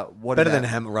 And Better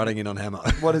than running in on hammer.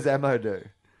 what does Ammo do?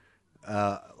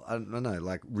 I don't know,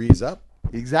 like rears up.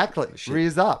 Exactly. Shit.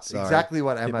 Rears up. Sorry. Exactly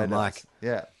what Hit Ammo my does. mic.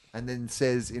 Yeah. And then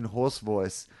says in horse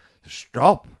voice,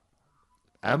 stop.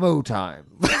 Ammo time.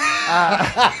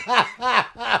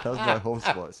 That was my horse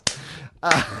voice.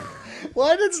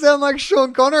 Why did it sound like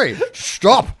Sean Connery?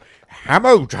 Stop!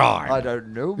 Ammo time! I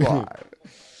don't know why.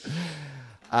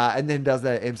 And then does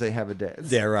that MC Hammer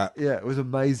dance. Yeah, right. Yeah, it was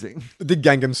amazing. The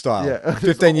Gangnam Style. Yeah.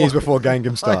 15 years before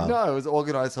Gangnam I Style. know, it was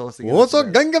organised horsing. What's up,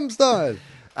 Gangnam Style?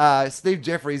 Steve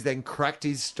Jeffries then cracked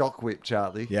his stock whip,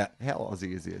 Charlie. Yeah. How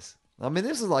Aussie is this? I mean,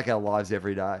 this is like our lives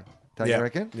every day. Don't Yeah. you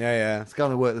reckon? Yeah. It's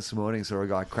going to work this morning, saw a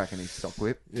guy cracking his stock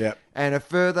whip. Yeah. And a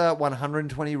further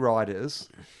 120 riders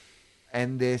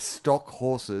and their stock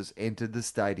horses entered the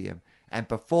stadium and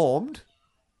performed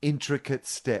intricate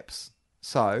steps.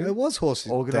 So It was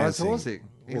horsing. organised dancing. horsing.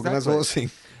 Organised Exactly.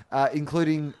 horsing.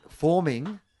 Including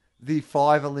forming the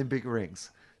 5 Olympic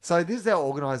rings. So this is how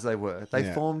organised they were. They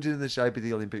Yeah. formed in the shape of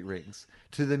the Olympic rings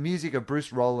to the music of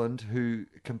Bruce Rowland, who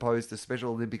composed the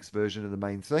Special Olympics version of the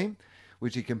main theme,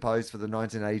 which he composed for the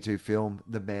 1982 film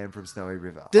The Man from Snowy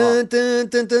River. Dun, dun,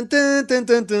 dun, dun, dun, dun,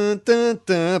 dun, dun, dun,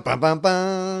 dun, bum, bum,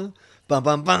 bum, bum,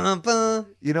 bum, bum, bum.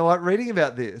 You know what? Reading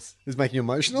about this, It's making you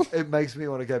emotional. it makes me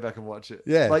want to go back and watch it.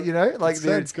 Yeah. Like, like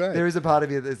sounds great. there is a part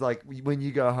of you that's like, when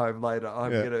you go home later,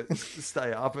 I'm Yeah. going to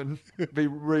stay up and be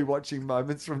rewatching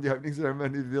moments from the opening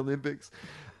ceremony of the Olympics.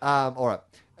 All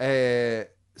right.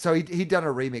 So he'd done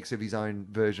a remix of his own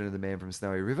version of The Man from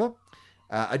Snowy River.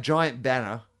 A giant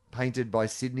banner painted by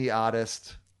Sydney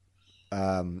artist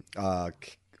Ken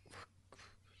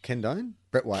Doane?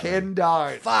 Brett Whiteley. Ken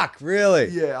Doane. Fuck, really?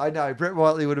 Yeah, I know. Brett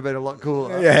Whiteley would have been a lot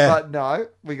cooler. Yeah. But no,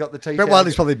 we got the T-Town. Brett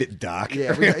Whiteley's probably a bit dark.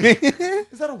 Yeah.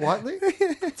 Is that a Whiteley?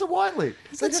 It's a Whiteley.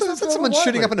 Is that someone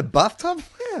shooting up in a bathtub?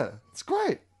 Yeah, it's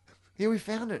great. Yeah, we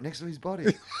found it next to his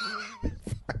body.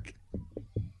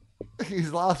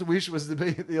 His last wish was to be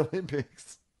at the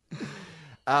Olympics.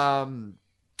 Ken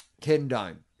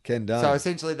Doane. Ken Doane. So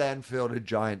essentially, they unfurled a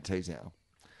giant tea towel.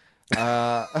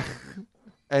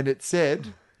 And it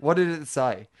said, what did it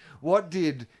say? What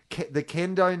did the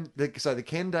Ken Doane... So the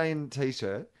Ken Doane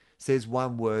T-shirt says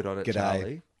one word on it, G'day.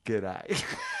 Charlie. G'day.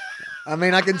 I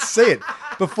mean, I can see it.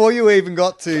 Before you even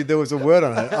got to, there was a word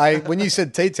on it. When you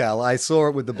said tea towel, I saw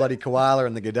it with the bloody koala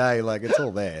and the g'day. Like, it's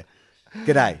all there.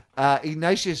 G'day.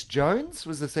 Ignatius Jones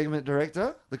was the segment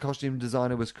director. The costume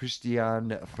designer was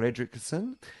Christian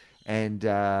Fredrickson. And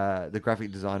the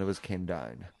graphic designer was Ken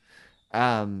Doane.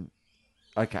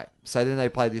 Okay, so then they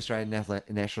played the Australian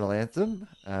national anthem,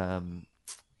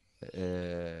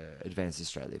 Advanced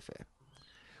Australia Fair,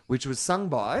 which was sung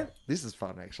by, this is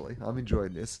fun actually, I'm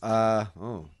enjoying this.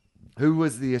 Who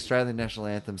was the Australian national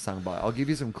anthem sung by? I'll give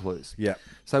you some clues. Yeah.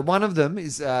 So one of them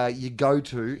is you go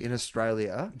to in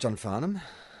Australia. John Farnham?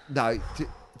 No,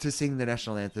 to sing the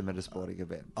national anthem at a sporting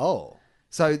event. Oh.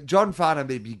 So John Farnham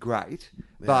would be great,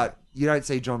 but you don't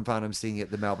see John Farnham sing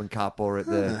at the Melbourne Cup or at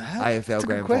the AFL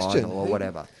Grand Final or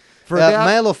whatever. For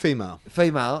Male or female?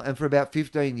 Female, and for about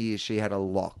 15 years she had a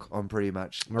lock on pretty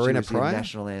much. Marina she was the Pryor?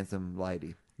 national anthem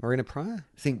lady. Marina Pryor?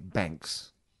 Think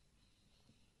Banks.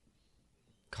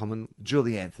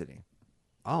 Julie Anthony.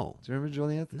 Oh. Do you remember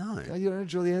Julie Anthony? No. Oh, you don't know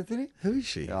Julie Anthony? Who is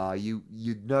she?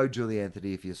 You'd know Julie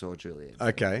Anthony if you saw Julie Anthony.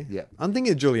 Okay. Yeah. I'm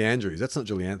thinking of Julie Andrews. That's not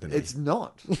Julie Anthony. It's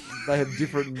not. They have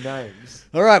different names.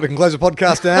 All right, we can close the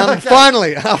podcast down. Okay.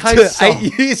 Finally, after Hey, so-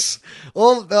 8 years,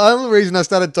 the only reason I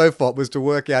started Tofop was to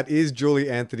work out, is Julie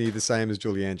Anthony the same as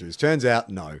Julie Andrews? Turns out,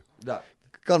 no. No.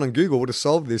 Gone on Google, would have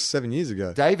solved this 7 years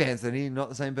ago. Dave Anthony, not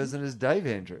the same person as Dave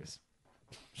Andrews.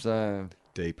 So...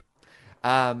 Deep.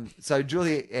 So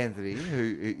Julie Anthony,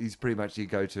 who is pretty much your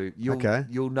go-to,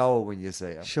 you'll know her when you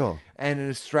see her. Sure. And an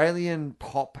Australian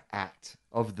pop act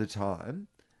of the time,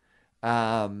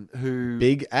 who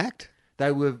Big act?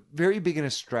 they were very big in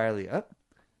Australia,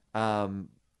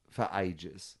 for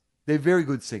ages. They're very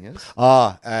good singers.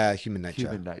 Human Nature.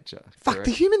 Human Nature. Fuck, correct.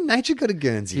 the Human Nature got a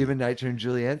Guernsey. Human Nature and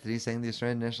Julie Anthony sang the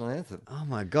Australian national anthem, Oh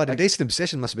my God, Indecent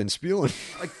Obsession must have been spewing.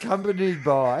 accompanied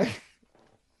by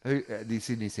the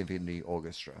Sydney Symphony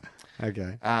Orchestra.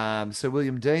 Okay. Sir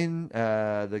William Dean,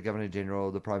 the Governor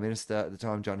General, the Prime Minister at the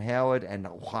time, John Howard, and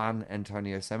Juan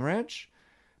Antonio Samaranch.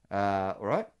 All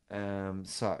right.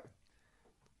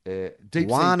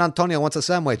 Juan Antonio wants a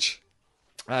sandwich.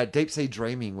 Deep Sea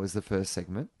Dreaming was the first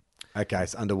segment. Okay,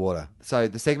 it's underwater. So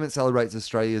the segment celebrates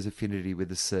Australia's affinity with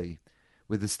the sea,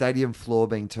 with the stadium floor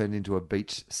being turned into a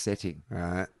beach setting. All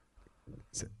right.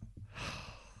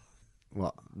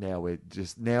 What? Now we're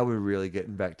really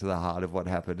getting back to the heart of what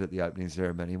happened at the opening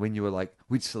ceremony. When you were like,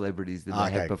 which celebrities did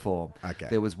they have perform? Okay.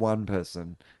 There was one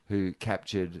person who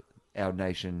captured our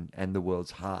nation and the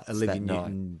world's hearts Olivia that night.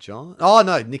 Newton-John? Oh,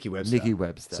 no, Nikki Webster. Nikki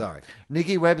Webster. Sorry.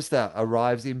 Nikki Webster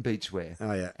arrives in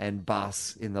beachwear and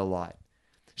basks in the light.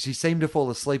 She seemed to fall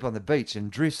asleep on the beach and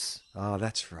drifts. Oh,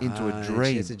 that's right. Into a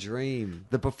dream. It's a dream.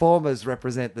 The performers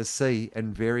represent the sea,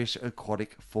 and various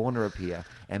aquatic fauna appear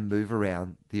and move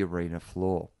around the arena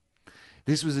floor.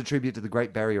 This was a tribute to the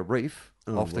Great Barrier Reef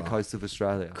off the coast of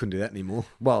Australia. Couldn't do that anymore.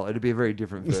 Well, it'd be a very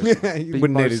different version. You Be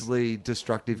wouldn't need mostly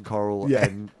destructive coral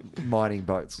and mining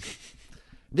boats.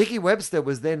 Nikki Webster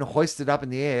was then hoisted up in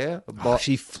the air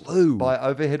She flew. by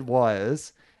overhead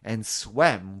wires and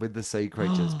swam with the sea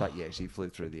creatures. But yeah, she flew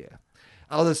through the air.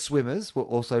 Other swimmers were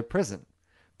also present,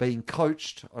 being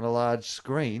coached on a large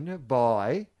screen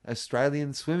by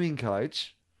Australian swimming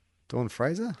coach. Dawn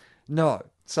Fraser? No.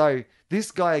 So this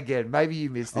guy again, maybe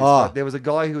you missed this, but there was a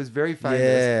guy who was very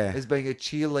famous as being a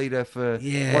cheerleader for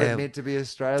what it meant to be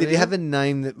Australia. Did he have a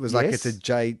name that was like, Yes. it's a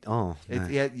J? Oh, no.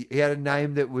 He had a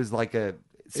name that was like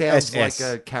sounds SS. like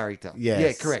a character. Yes.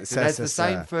 Yeah, correct. So It has the it's,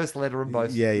 same first letter in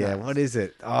both. Yeah. names. What is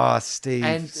it? Oh, Steve.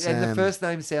 And the Sam. first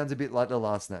name sounds a bit like the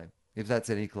last name, if that's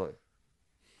any clue.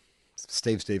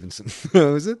 Steve Stevenson.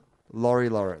 What was it? Laurie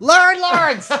Lawrence. Laurie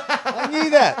Lawrence! I knew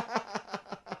that.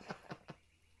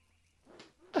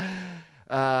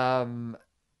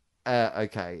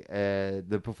 Okay.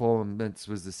 The performance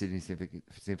was the Sydney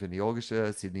Symphony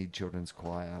Orchestra, Sydney Children's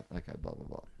Choir. Okay, blah,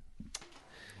 blah,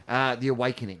 blah. The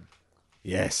Awakening.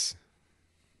 Yes.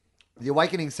 The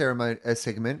Awakening ceremony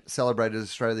segment celebrated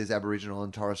Australia's Aboriginal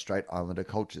and Torres Strait Islander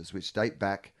cultures, which date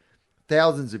back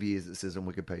thousands of years, it says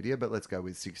on Wikipedia, but let's go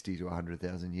with 60 to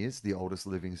 100,000 years, the oldest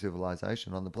living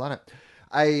civilization on the planet.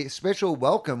 A special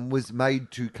welcome was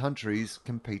made to countries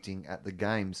competing at the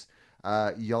Games.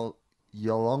 Yolngu,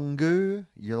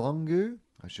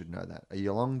 I should know that. A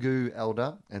Yolngu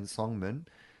elder and songman.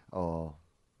 Oh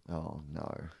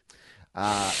no.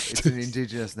 It's an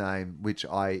indigenous name, which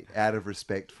I, out of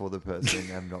respect for the person,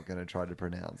 am not going to try to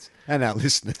pronounce. And our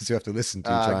listeners who have to listen to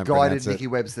try and Guided pronounce Nikki it.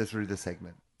 Webster through the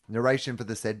segment. Narration for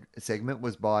the segment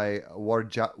was by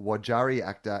Wajari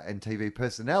actor and TV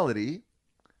personality.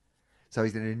 So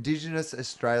he's an indigenous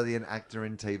Australian actor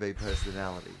and TV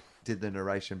personality. Did the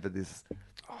narration for this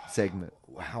segment.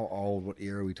 How old? What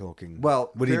era are we talking?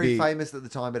 Well, Would he very be- famous at the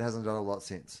time, but hasn't done a lot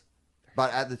since.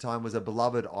 But at the time was a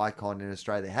beloved icon in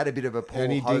Australia. Had a bit of a Paul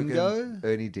Ernie Hogan. Dingo?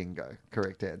 Ernie Dingo.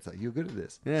 Correct answer. You're good at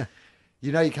this. Yeah.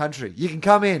 You know your country. You can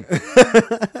come in.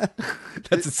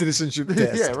 That's a citizenship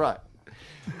test. Yeah, right.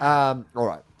 All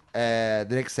right. The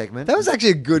next segment. That was actually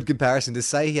a good comparison to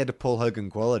say he had a Paul Hogan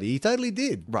quality. He totally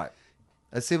did. right.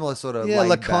 A similar sort of Yeah,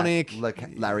 laid-back, laconic.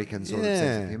 larrikin sort of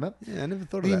sense of humour. Yeah, I never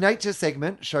thought The of that. nature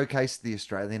segment showcased the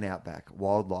Australian outback,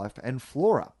 wildlife, and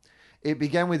flora. It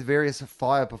began with various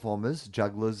fire performers,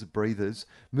 jugglers, breathers,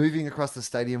 moving across the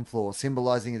stadium floor,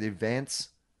 symbolising the advance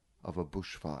of a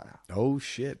bushfire. Oh,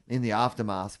 shit. In the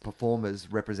aftermath, performers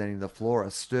representing the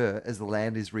flora stir as the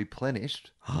land is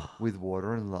replenished with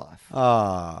water and life.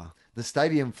 Ah. The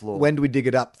stadium floor. When do we dig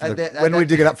it up? And then- When do we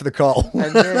dig it up for the coal?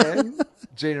 And then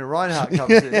Gina Reinhardt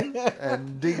comes in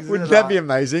and digs Wouldn't it that up. be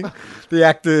amazing? The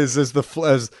actors as the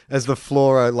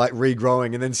flora like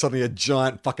regrowing, and then suddenly a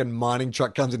giant fucking mining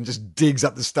truck comes in and just digs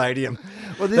up the stadium.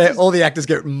 Well, this is- All the actors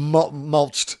get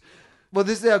mulched. Well,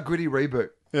 this is our gritty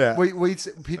reboot. Yeah. We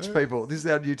pitch people. This is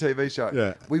our new TV show.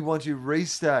 Yeah. We want to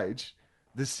restage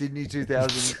the Sydney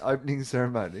 2000 opening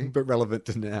ceremony, But relevant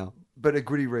to now. but a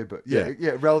gritty reboot. Yeah, Yeah.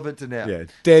 yeah, relevant to now. Yeah,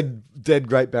 dead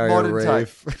Great Barrier Modern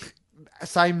Reef.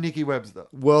 Same Nikki Webster.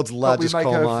 World's But we largest make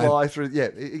coal her mine. fly through. Yeah,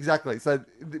 exactly. So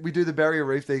we do the barrier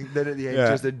reef thing. Then at the end, Yeah.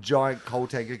 just a giant coal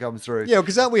tanker comes through. Yeah,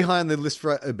 because aren't we high on the list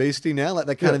for obesity now? Like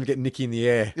they can't Yeah. even get Nikki in the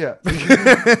air. Yeah.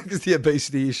 Because the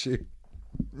obesity issue.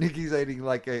 Nikki's eating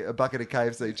like a bucket of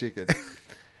KFC chicken.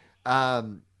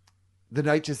 The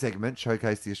nature segment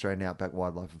showcased the Australian outback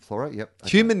wildlife and flora. Yep. Okay.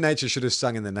 Human nature should have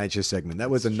sung in the nature segment. That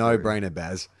was a no-brainer,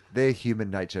 Baz. They're human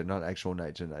nature, not actual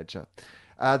nature.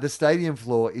 The stadium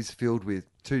floor is filled with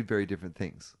two very different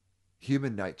things.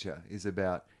 Human nature is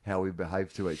about how we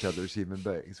behave to each other as human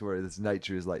beings, whereas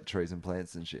nature is like trees and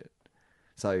plants and shit.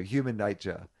 So human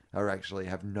nature are actually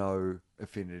have no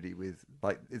affinity with,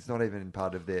 like, it's not even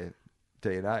part of their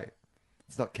DNA.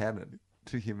 It's not canon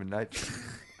to human nature.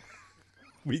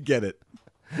 We get it.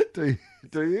 Do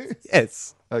you?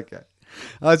 Yes. Okay.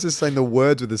 I was just saying the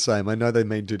words were the same. I know they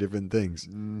mean two different things.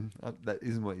 That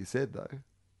isn't what you said, though.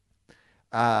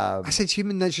 I said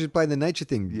human nature should play the nature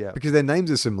thing. Yeah. Because their names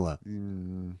are similar.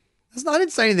 I didn't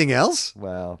say anything else.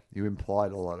 Well, you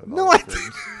implied a lot of No, other I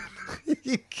things.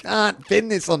 You can't pin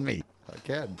this on me. I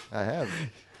can. I have.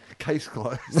 Case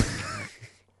closed.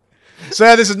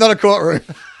 Sir, this is not a courtroom.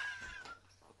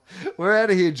 We're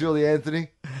out of here, Julie Anthony.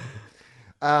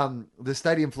 The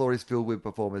stadium floor is filled with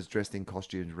performers dressed in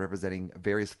costumes representing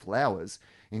various flowers,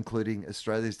 including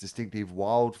Australia's distinctive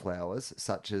wildflowers,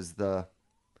 such as the...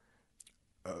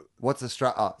 the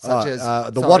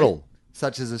wattle.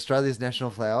 Such as Australia's national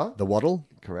flower. The wattle.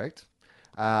 Correct.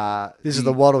 This is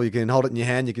the wattle. You can hold it in your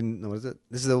hand. You can. What is it?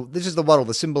 This is the wattle,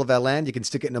 the symbol of our land. You can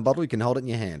stick it in a bottle. You can hold it in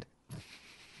your hand.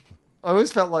 I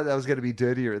always felt like that was going to be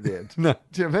dirtier at the end. No.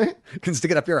 Do you know what I mean? You can stick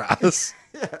it up your ass.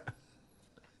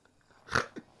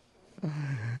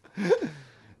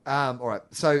 All right.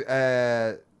 So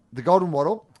the golden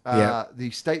wattle, Yeah.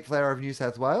 the state flower of New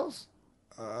South Wales.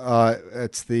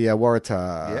 It's the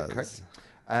Waratah. Yeah, correct.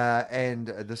 And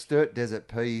the Sturt Desert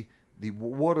Pea, the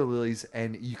water lilies,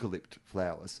 and eucalypt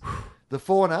flowers. The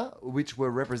fauna, which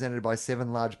were represented by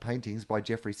 7 large paintings by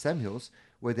Geoffrey Samuels,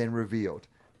 were then revealed,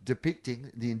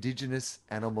 depicting the indigenous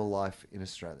animal life in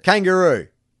Australia. Kangaroo.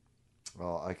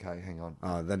 Oh, okay, hang on.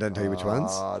 Oh, they don't tell you which ones.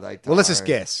 They Well, let's just don't.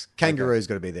 guess. Kangaroo's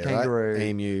got to be there, Kangaroo. right?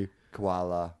 Emu.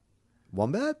 Koala.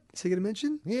 Wombat? Is he going to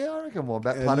mention? Yeah, I reckon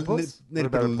wombat. Uh, Platypus? need What a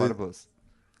bit about a of platypus?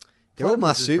 They're all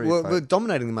Platypus is marsupial. pretty We're fake.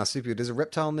 dominating the marsupial. Does a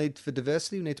reptile need for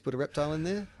diversity? We need to put a reptile in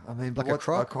there. I mean, Like but a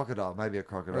croc? a crocodile, maybe a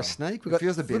crocodile. Or a snake? It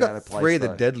feels a bit we've got out of place. 3 of the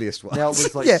though. deadliest ones. Now it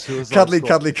looks like yeah, Suicide cuddly,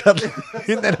 Squad. cuddly.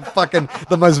 Isn't that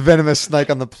the most venomous snake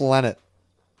on the planet?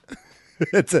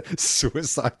 It's a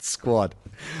Suicide Squad.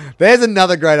 There's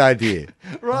another great idea.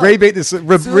 Right. Reboot this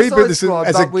Suicide as a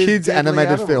Squad, but with kids deadly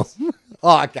animated animals. film.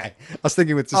 Oh, okay. I was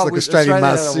thinking with just like with Australian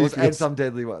animals marsupials. and some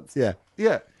deadly ones. Yeah.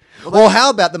 Yeah. Or how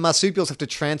about the marsupials have to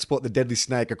transport the deadly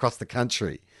snake across the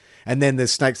country? And then the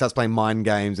snake starts playing mind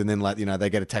games, and then, like, you know, they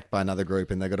get attacked by another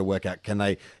group, and they've got to work out, can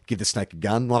they give the snake a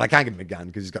gun? Well, they can't give him a gun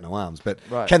because he's got no arms, but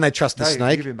Right. can they trust the No, you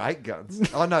snake? give him 8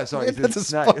 guns. Oh, no, sorry. Yeah, It's that's a a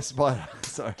snake. A spider.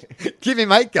 Sorry. Give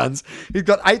him 8 guns. He's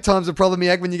got 8 times the problem he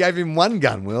had when you gave him 1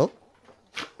 gun, Will.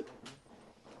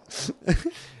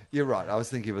 You're right. I was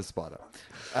thinking of a spider.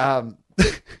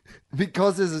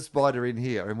 Because there's a spider in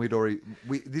here, and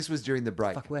this was during the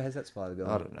break. Where has that spider gone?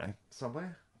 I don't know.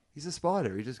 Somewhere? He's a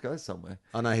spider. He just goes somewhere.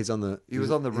 Oh, no, he's on the... He was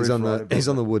on the he's roof on right the, above he's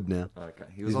on it. the wood now. Okay.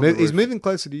 He He's, was on the roof. he's moving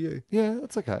closer to you. Yeah,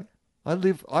 that's okay. I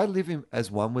live him as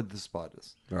one with the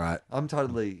spiders. Right. I'm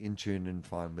totally in tune and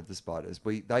fine with the spiders.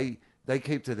 They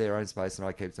keep to their own space, and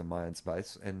I keep to my own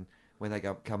space. And when they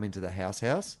come into the house,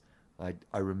 I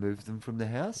remove them from the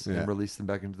house Yeah. and release them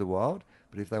back into the wild.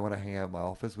 But if they want to hang out in my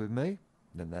office with me,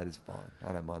 then that is fine.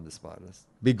 I don't mind the spiders.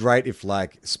 Be great if,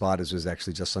 like, spiders was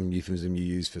actually just some euphemism you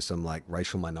use for some, like,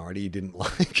 racial minority you didn't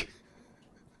like.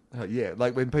 Yeah,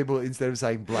 like when people, instead of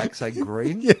saying black, say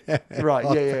green. Yeah. Right,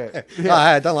 yeah. Oh, hey,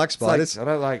 I don't like It's like, spiders. I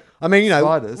don't like I mean, you know,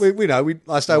 spiders.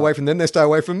 I stay away from them, they stay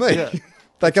away from me. Yeah.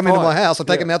 They come into fine. my house, I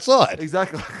take Yeah. them outside.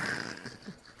 Exactly.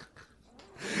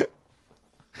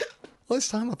 All this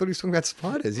time I thought he was talking about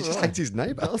spiders. He just hates his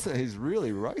neighbour. Also, he's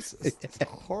really racist. He's a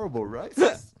horrible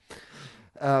racist.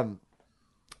 All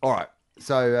right.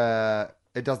 So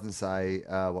it doesn't say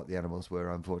what the animals were,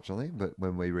 unfortunately, but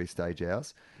when we restage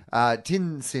ours.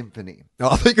 Tin Symphony. No,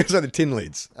 I think it was on the Tin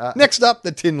Lids. Next up,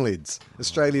 the Tin Lids,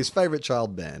 Australia's favourite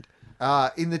child band.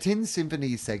 In the Tin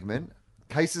Symphony segment,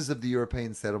 cases of the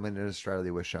European settlement in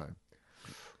Australia were shown.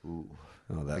 Ooh.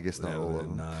 Oh, I guess not all of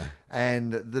them. No.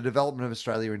 And the development of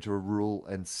Australia into a rural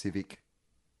and civic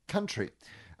country.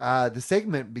 The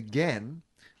segment began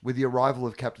with the arrival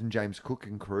of Captain James Cook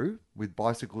and crew with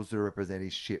bicycles to represent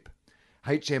his ship,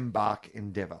 HM Bark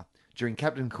Endeavour. During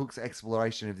Captain Cook's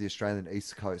exploration of the Australian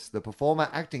east coast, the performer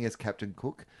acting as Captain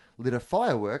Cook lit a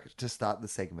firework to start the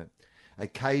segment. A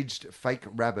caged fake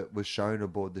rabbit was shown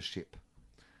aboard the ship.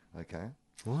 Okay.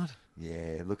 What?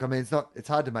 Yeah, look, I mean, it's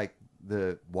hard to make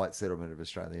the white settlement of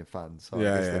Australia fun. So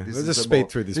Yeah, I guess yeah. that this Let's is just the speed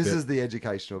through this bit. is the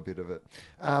educational bit of it.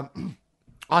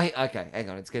 Okay, hang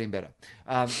on, it's getting better.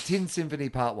 Tin Symphony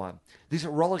Part 1. This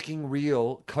rollicking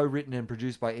reel, co-written and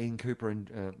produced by Ian Cooper and,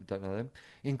 don't know them,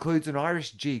 includes an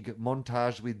Irish jig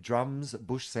montage with drums,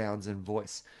 bush sounds and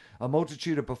voice. A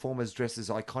multitude of performers dressed as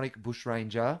iconic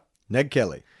bushranger Ned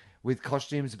Kelly. with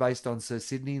costumes based on Sir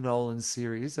Sidney Nolan's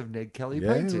series of Ned Kelly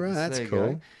Yeah, paintings. right, that's There you cool.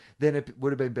 go. Then it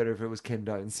would have been better if it was Ken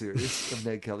Doan's series of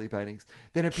Ned Kelly paintings.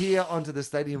 Then appear onto the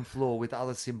stadium floor with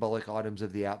other symbolic items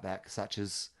of the outback, such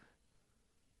as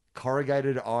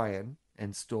corrugated iron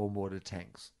and stormwater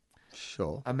tanks.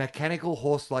 Sure. A mechanical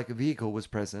horse-like vehicle was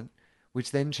present,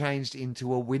 which then changed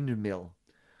into a windmill.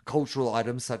 Cultural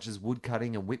items such as wood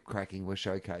cutting and whip cracking were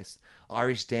showcased.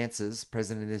 Irish dancers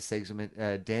present in this segment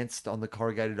danced on the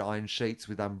corrugated iron sheets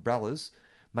with umbrellas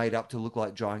made up to look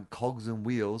like giant cogs and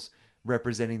wheels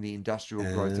representing the industrial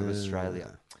growth of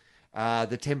Australia.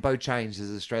 The tempo changed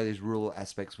as Australia's rural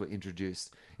aspects were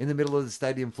introduced. In the middle of the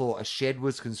stadium floor, a shed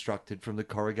was constructed from the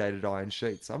corrugated iron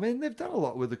sheets. I mean, they've done a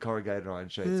lot with the corrugated iron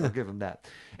sheets. I'll give them that.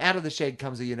 Out of the shed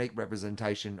comes a unique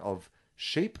representation of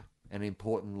sheep and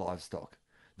important livestock.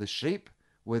 The sheep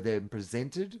were then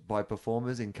presented by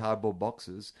performers in cardboard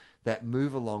boxes that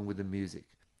move along with the music.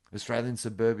 Australian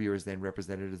suburbia is then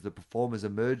represented as the performers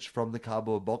emerge from the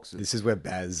cardboard boxes. This is where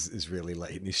Baz is really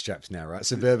late in his straps now, right?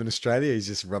 Suburban Australia, he's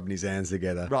just rubbing his hands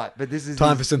together. Right, but this is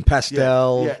Time for some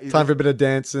pastel. Yeah, Time for a bit of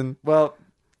dancing. Well,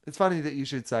 it's funny that you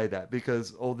should say that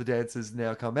because all the dancers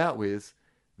now come out with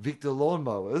Victor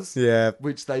lawnmowers, Yeah.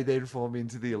 which they then form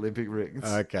into the Olympic rings.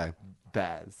 Okay.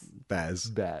 Baz.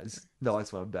 Baz.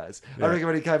 Nice one, Baz. Yeah. I reckon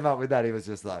when he came up with that, he was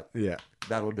just like, Yeah.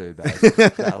 that'll do, Baz.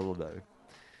 That'll do.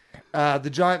 The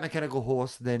giant mechanical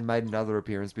horse then made another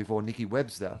appearance before Nicky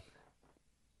Webster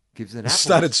gives an apple.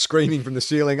 Started screaming from the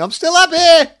ceiling, I'm still up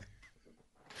here!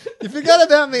 You forgot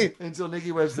about me! Until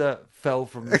Nicky Webster fell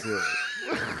from the ceiling.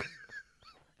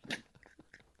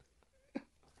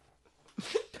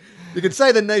 You could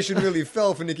say the nation really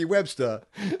fell for Nicky Webster,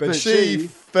 but she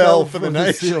fell for the from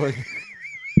nation. ceiling.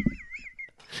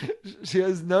 She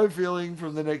has no feeling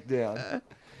from the neck down.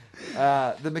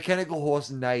 The mechanical horse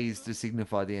neighs to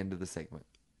signify the end of the segment.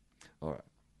 All right.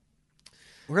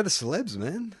 Where are the celebs,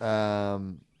 man?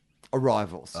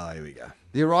 Arrivals. Oh, here we go.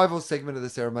 The arrivals segment of the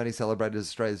ceremony celebrated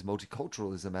Australia's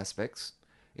multiculturalism aspects,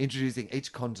 introducing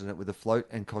each continent with a float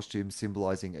and costume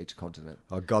symbolising each continent.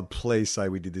 Oh, God, please say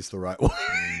we did this the right way.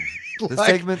 The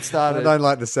segment started. I don't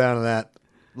like the sound of that.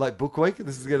 like Book Week.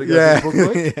 This is going to go Yeah. to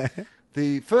Book Week. Yeah.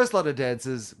 The first lot of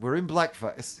dancers were in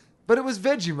blackface, but it was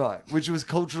Vegemite, which was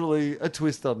culturally a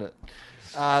twist on it.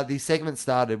 The segment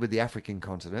started with the African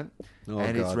continent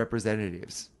and its God.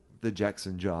 representatives, the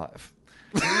Jackson Jive.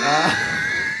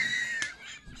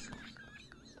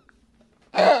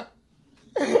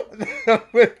 That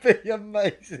would be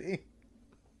amazing.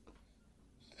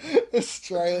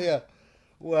 Australia.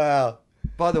 Wow.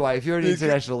 By the way, if you're an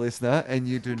international listener and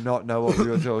you do not know what we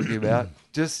were talking about,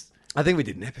 just I think we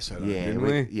did an episode on it, didn't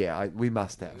we? we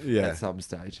must have Yeah. at some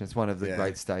stage. It's one of the Yeah.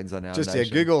 great stains on our Just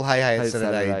nation. Google Hey Hey Hey, It's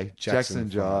Saturday. Jackson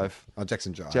Jive. Oh,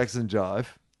 Jackson Jive. Jackson Jive,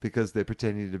 because they're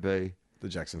pretending to be The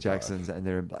Jackson Jive. Jacksons and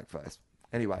they're in blackface.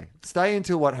 Anyway, stay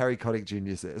until what Harry Connick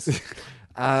Jr. says.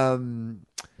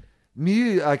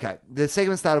 Okay, the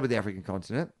segment started with the African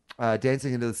continent,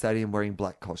 dancing into the stadium wearing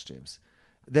black costumes.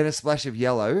 Then a splash of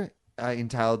yellow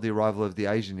entailed the arrival of the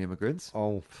Asian immigrants.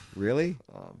 Oh, really?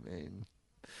 Oh, man.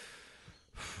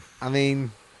 I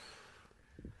mean,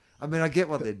 I get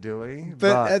what they're doing,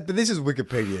 but this is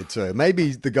Wikipedia too.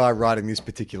 Maybe the guy writing this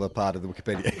particular part of the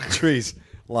Wikipedia entry is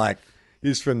like,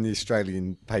 he's from the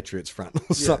Australian Patriots Front or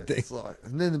yeah, something. it's like,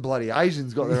 and then the bloody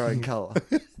Asians got their own colour.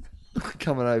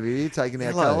 Coming over here, taking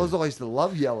our Yellow. colours. I used to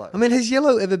love yellow. I mean, has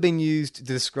yellow ever been used to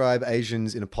describe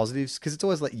Asians in a positive? Because it's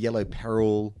always like yellow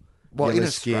peril. Well, yellow in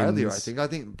Australia, skins. I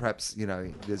think perhaps,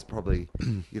 there's probably,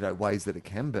 ways that it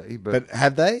can be, But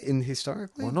have they in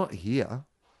historically? well, not here.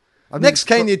 I mean, Next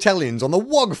came the Italians on the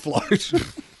Wog float.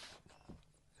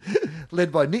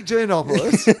 led by Nick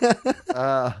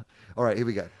Giannopoulos. All right, here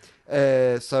we go.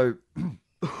 So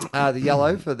the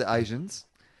yellow for the Asians,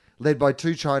 led by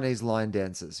two Chinese lion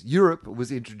dancers. Europe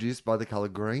was introduced by the colour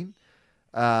green.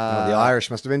 The Irish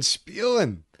must have been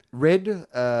spewing. Red,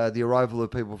 the arrival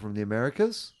of people from the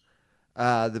Americas.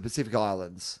 The Pacific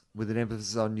Islands, with an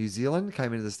emphasis on New Zealand,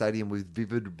 came into the stadium with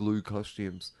vivid blue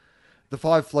costumes. The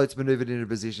five floats manoeuvred into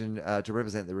position to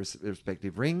represent their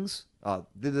respective rings.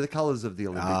 The colours of the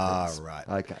Olympic rings. Right.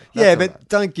 Okay. Yeah, that's but all right.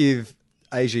 don't give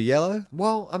Asia yellow.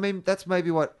 Well, I mean, that's maybe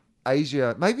what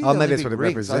Asia... Maybe the Oh, maybe Olympic that's what it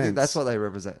rings. I think represents. that's what they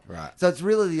represent. Right. So it's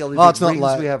really the Olympic Oh, it's not rings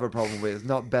like- we have a problem with,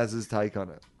 not Baz's take on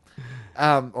it.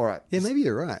 All right. Yeah, maybe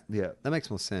you're right. Yeah. That makes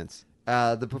more sense.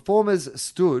 The performers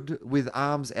stood with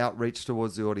arms outreached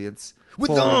towards the audience. With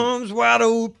forming- arms wide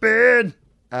open.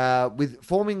 with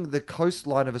forming the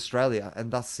coastline of Australia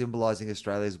and thus symbolising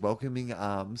Australia's welcoming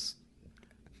arms.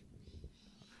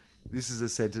 This is a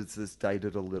sentence that's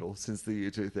dated a little since the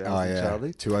year 2000, Oh, yeah.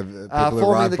 Charlie. People Forming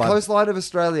arrived the by... coastline of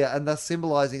Australia and thus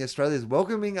symbolising Australia's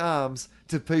welcoming arms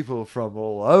to people from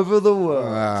all over the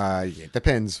world. yeah,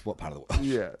 depends what part of the world.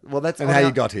 Yeah, well, that's And on how you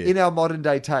our- got here. In our modern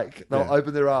day take, they'll Yeah.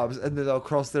 open their arms and then they'll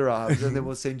cross their arms and then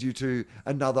we'll send you to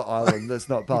another island that's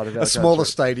not part of our A smaller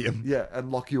country. stadium. Yeah,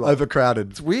 and lock you up. Overcrowded.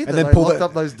 It's weird And that then they pull locked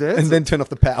up those dancers. And then turn off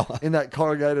the power. in that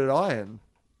corrugated iron.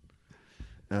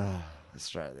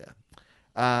 Australia.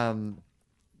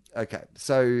 Okay,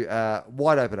 so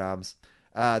wide open arms.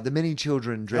 The many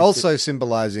children dressed... Also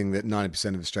symbolising that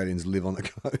 90% of Australians live on the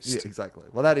coast. Yeah, exactly.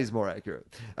 Well, that is more accurate.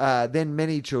 Then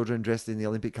many children dressed in the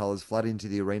Olympic colours flood into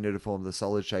the arena to form the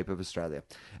solid shape of Australia.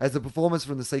 As the performers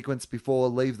from the sequence before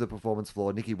leave the performance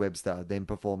floor, Nikki Webster then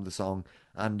performed the song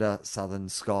Under Southern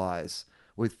Skies,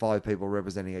 with 5 people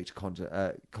representing each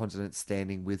continent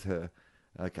standing with her.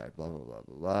 Okay, blah, blah, blah,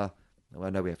 blah, blah. Well, I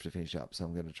know we have to finish up, so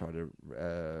I'm going to try to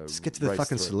Just get to the race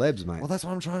fucking through. celebs, mate. Well, that's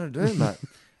what I'm trying to do, mate.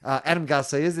 Adam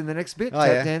Garcia's in the next bit, Oh, tap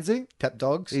yeah. dancing. Tap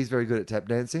dogs. He's very good at tap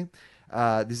dancing.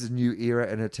 This is New Era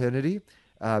and Eternity.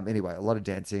 Anyway, a lot of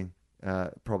dancing.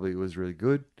 Probably was really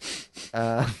good.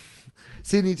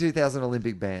 Sydney 2000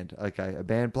 Olympic band. Okay, a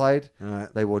band played. All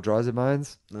right. They wore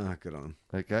Drysamones. Oh, good on 'em.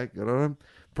 Okay, good on them.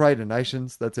 Parade of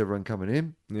Nations. That's everyone coming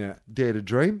in. Yeah. Dare to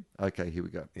Dream. Okay, here we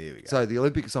go. Here we go. So the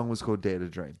Olympic song was called Dare to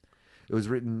Dream. It was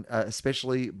written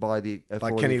especially by the By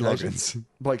for the Kenny occasion- Loggins.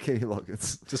 By Kenny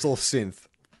Loggins. Just all synth.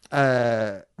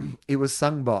 It was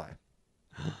sung by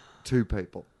 2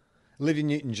 people. Olivia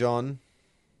Newton-John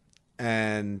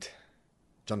and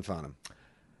John Farnham.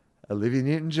 Olivia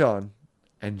Newton-John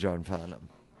and John Farnham.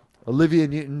 Olivia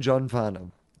Newton-John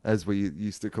Farnham, as we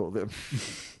used to call them.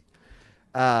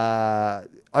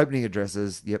 Opening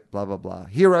addresses, yep, blah, blah, blah.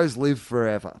 Heroes live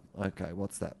forever. Okay,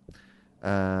 what's that?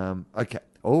 Okay.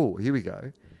 Oh, here we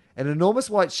go. An enormous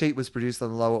white sheet was produced on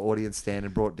the lower audience stand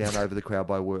and brought down over the crowd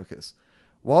by workers.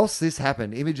 Whilst this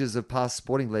happened, images of past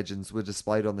sporting legends were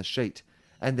displayed on the sheet,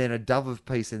 and then a dove of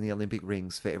peace in the Olympic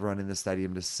rings for everyone in the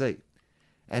stadium to see.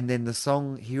 And then the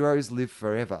song Heroes Live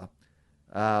Forever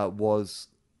was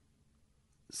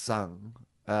sung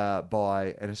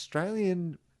by an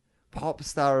Australian pop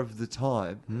star of the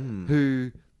time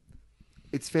who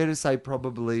it's fair to say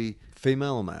probably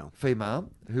Female or male? female,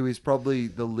 who is probably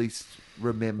the least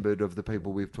remembered of the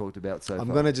people we've talked about so I'm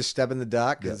far. going to just stab in the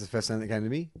dark because it's the first name that came to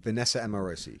me. Vanessa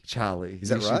Amorosi. Charlie. Is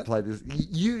that you should right? Play this.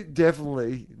 You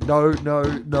definitely. No.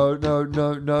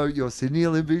 Your Sydney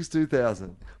Olympics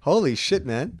 2000. Holy shit,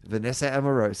 man. Vanessa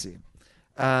Amorosi.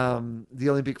 The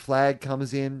Olympic flag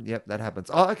comes in. Yep, that happens.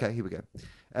 Oh, okay, here we go.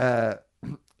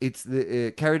 It's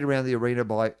carried around the arena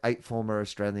by 8 former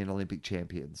Australian Olympic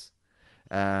champions.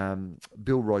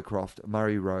 Bill Roycroft,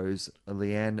 Murray Rose,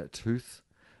 Leanne Tooth,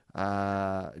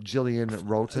 Gillian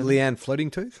Rolton, Leanne Floating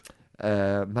Tooth?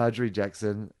 Marjorie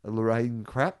Jackson, Lorraine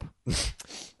Crapp,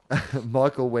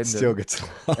 Michael Wendon, Still gets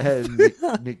and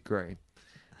Nick Green.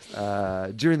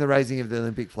 During the raising of the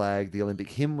Olympic flag, the Olympic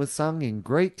hymn was sung in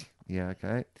Greek. Yeah,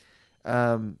 okay.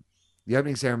 The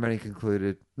opening ceremony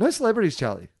concluded. No celebrities,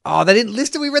 Charlie. Oh, they didn't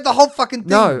list it. We read the whole fucking thing.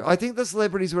 No, I think the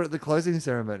celebrities were at the closing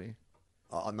ceremony,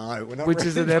 Oh, no. We're not which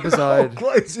is an reading the whole episode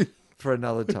closing. for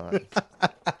another time.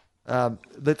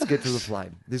 Let's get to the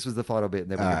flame. This was the final bit,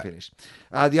 and then we can finish.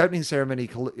 The opening ceremony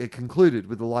concluded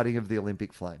with the lighting of the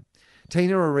Olympic flame.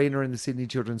 Tina Arena and the Sydney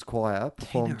Children's Choir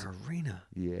performed. Arena.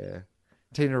 Yeah.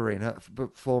 Tina Arena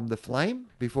performed the flame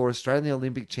before Australian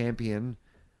Olympic champion.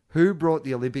 Who brought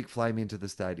the Olympic flame into the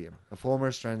stadium? A former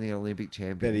Australian Olympic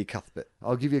champion. Betty Cuthbert.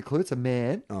 I'll give you a clue. It's a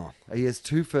man. Oh. He has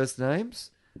 2 first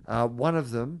names. One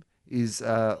of them is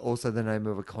also the name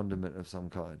of a condiment of some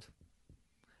kind.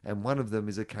 And one of them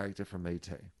is a character from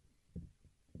E.T.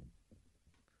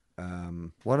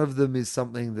 One of them is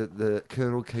something that the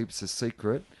Colonel keeps a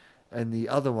secret. And the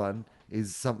other one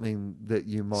is something that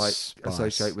you might Spice.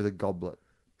 associate with a goblet.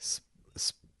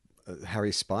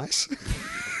 Harry Spice?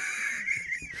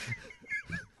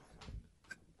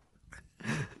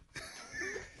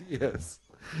 Yes.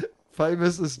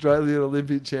 Famous Australian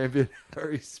Olympic champion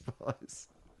Harry Spice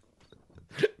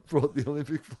brought the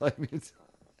Olympic flame in.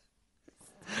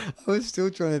 I was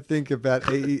still trying to think about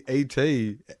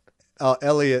E.T. Oh,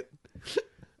 Elliot.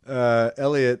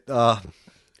 Elliot. Fuck,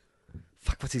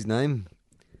 what's his name?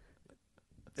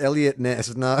 Elliot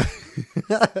Ness. No.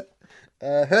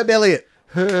 Herb Elliott.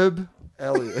 Herb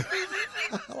Elliott.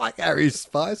 I like Harry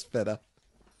Spice better.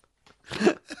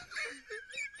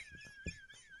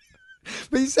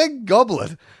 But you said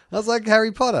goblet. I was like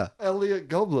Harry Potter. Elliot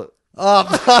Goblet. Oh,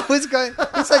 I was going.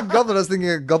 You said goblet. I was thinking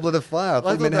a goblet of fire. I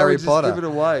thought you meant they Harry would just Potter. give it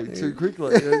away too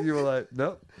quickly. And you were like,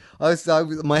 no.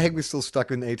 My head was still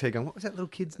stuck in ET going, what was that little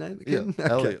kid's name Yeah, again?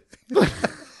 Elliot.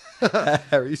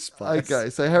 Harry Spice. Okay,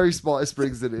 so Harry Spice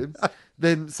brings it in.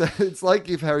 Then so it's like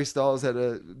if Harry Styles had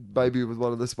a baby with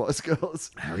one of the Spice Girls.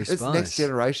 Harry It's Spice. Next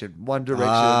Generation. One Direction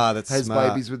That's has smart.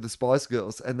 babies with the Spice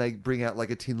Girls, and they bring out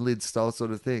like a tin lid style sort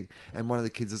of thing. And one of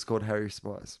the kids is called Harry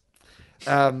Spice.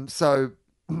 So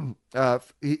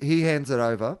he hands it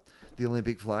over, the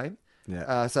Olympic flame.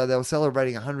 Yeah. So they were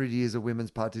celebrating 100 years of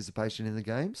women's participation in the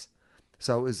games.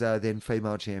 So it was then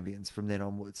female champions from then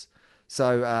onwards.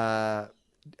 So,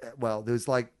 well, there was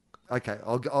like, okay,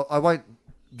 I won't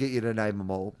get you to name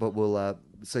them all, but we'll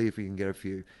see if we can get a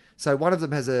few. So one of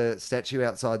them has a statue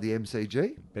outside the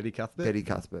MCG. Betty Cuthbert. Betty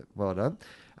Cuthbert. Well done.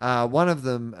 One of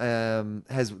them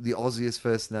has the Aussiest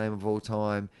first name of all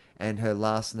time, and her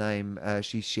last name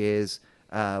she shares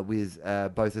with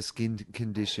both a skin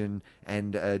condition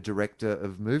and a director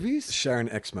of movies, Sharon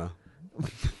Exma.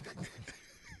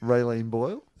 Raylene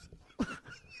Boyle.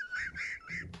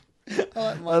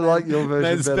 I like your version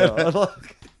Mine's better. better. I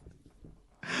like-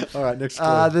 All right, next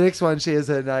clue. the next one shares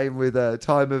her name with a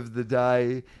time of the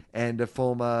day and a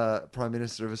former Prime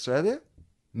Minister of Australia,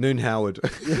 Noon Howard.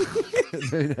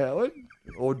 Noon Howard,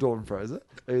 or Dawn Fraser.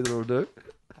 Either will do.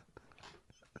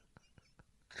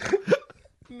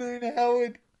 Noon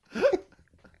Howard.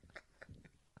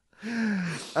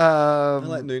 I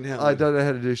like Noon Howard. I don't know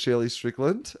how to do Shirley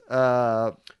Strickland.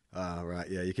 Oh, right,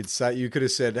 yeah. You could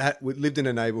have said we lived in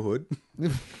a neighbourhood.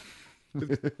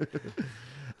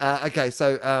 Okay,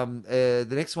 so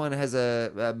the next one has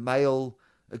a male.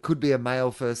 It could be a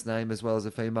male first name as well as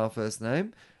a female first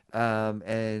name,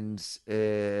 and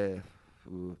there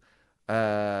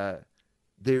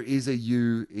is a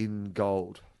U in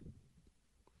gold.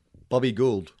 Bobby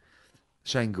Gould.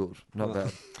 Shane Gould, not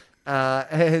bad.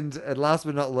 And last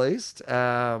but not least,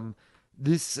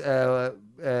 this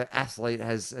athlete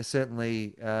has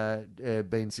certainly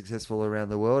been successful around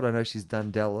the world. I know she's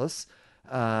done Dallas,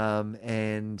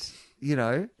 and you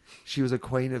know she was a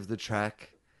queen of the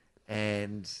track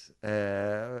and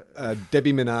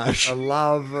Debbie Minaj. a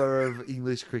lover of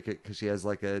English cricket because she has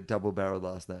like a double-barreled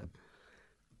last name.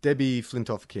 Debbie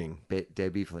Flintoff King.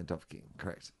 Debbie Flintoff King,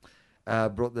 correct.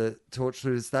 Brought the torch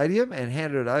through the stadium and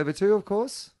handed it over to, of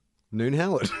course, Noon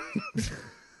Howard.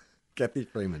 Kathy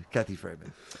Freeman. Kathy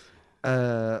Freeman.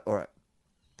 All right.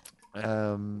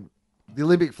 The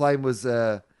Olympic flame was...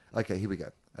 okay, here we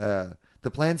go.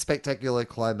 The planned spectacular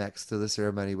climax to the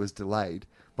ceremony was delayed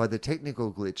by the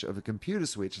technical glitch of a computer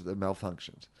switch that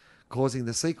malfunctioned, causing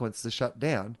the sequence to shut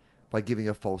down by giving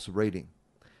a false reading.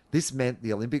 This meant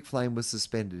the Olympic flame was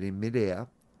suspended in midair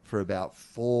for about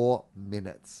 4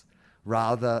 minutes,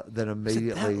 rather than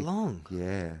immediately... that long?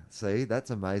 Yeah. See,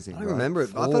 that's amazing. I don't remember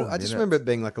it. I just remember it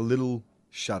being like a little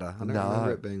shudder. I don't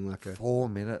remember it being like a... 4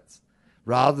 minutes.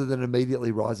 Rather than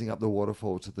immediately rising up the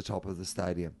waterfall to the top of the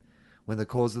stadium. When the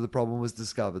cause of the problem was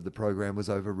discovered, the program was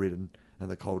overridden and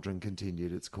the cauldron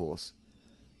continued its course.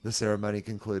 The ceremony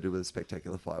concluded with a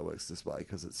spectacular fireworks display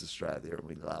because it's Australia and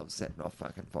we love setting off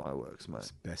fucking fireworks,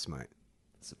 mate. Best, mate.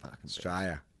 It's a fucking best.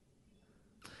 Australia.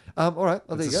 All right,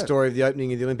 well, there It's you the go. story of the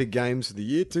opening of the Olympic Games of the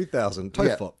year 2000.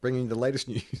 Yeah. Tofop, bringing you the latest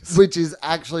news. Which is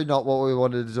actually not what we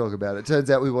wanted to talk about. It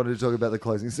turns out we wanted to talk about the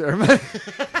closing ceremony.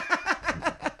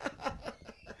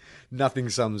 Nothing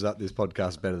sums up this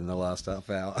podcast better than the last half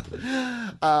hour.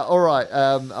 All right.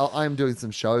 I'm doing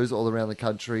some shows all around the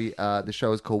country. The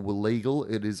show is called Legal.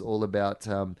 It is all about,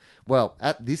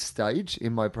 at this stage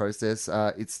in my process,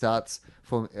 it starts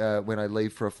from when I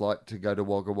leave for a flight to go to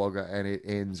Wagga Wagga, and it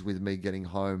ends with me getting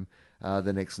home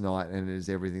the next night, and it is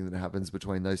everything that happens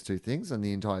between those two things. And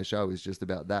the entire show is just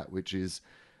about that, which is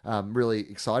really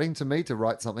exciting to me to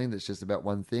write something that's just about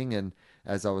one thing. And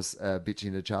as I was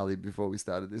bitching to Charlie before we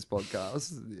started this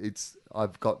podcast,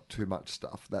 I've got too much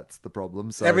stuff. That's the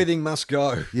problem. So Everything must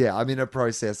go. yeah, I'm in a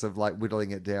process of like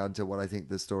whittling it down to what I think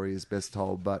the story is best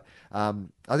told. But I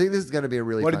think this is going to be a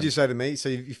really What fun... did you say to me? So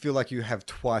you feel like you have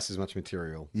twice as much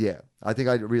material. Yeah, I think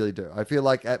I really do. I feel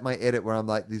like at my edit where I'm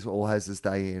like, this all has to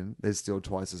stay in, there's still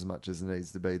twice as much as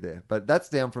needs to be there. But that's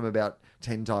down from about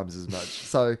 10 times as much.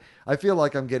 So I feel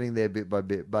like I'm getting there bit by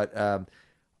bit. But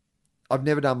I've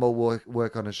never done more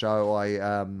work on a show. I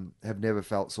have never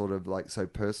felt sort of like so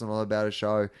personal about a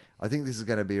show. I think this is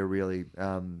going to be a really...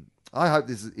 I hope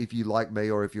this is, if you like me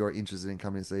or if you're interested in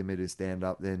coming to see me do stand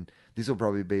up, then this will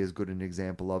probably be as good an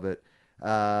example of it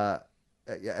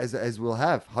as we'll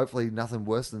have. Hopefully nothing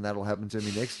worse than that will happen to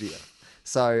me next year.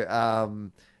 So I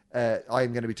am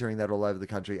going to be touring that all over the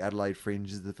country. Adelaide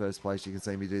Fringe is the first place you can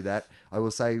see me do that. I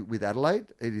will say with Adelaide,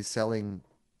 it is selling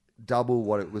double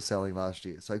what it was selling last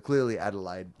year. So clearly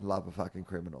Adelaide love a fucking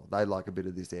criminal. They like a bit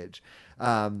of this edge.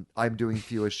 I'm doing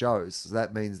fewer shows. So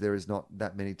that means there is not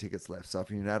that many tickets left. So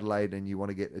if you're in Adelaide and you want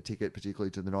to get a ticket,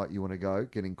 particularly to the night you want to go,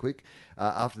 get in quick.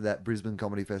 After that, Brisbane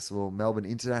Comedy Festival, Melbourne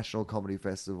International Comedy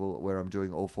Festival, where I'm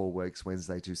doing all 4 weeks,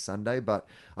 Wednesday to Sunday. But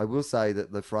I will say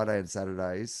that the Friday and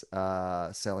Saturdays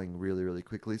are selling really, really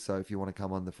quickly. So if you want to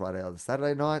come on the Friday or the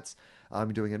Saturday nights,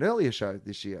 I'm doing an earlier show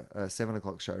this year, a 7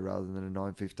 o'clock show rather than a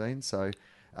 9:15. So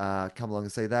come along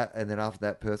and see that. And then after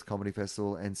that, Perth Comedy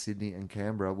Festival and Sydney and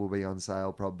Canberra will be on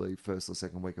sale probably first or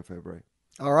second week of February.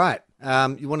 All right.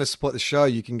 You want to support the show,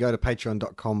 you can go to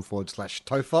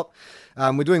patreon.com/Tofop.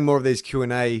 We're doing more of these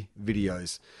Q&A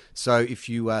videos. So if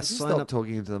you sign Stop up...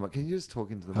 talking into the mic. Can you just talk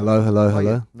into the mic? Hello. Oh,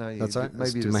 yeah. No, yeah. That's all right.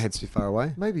 Maybe My head's too far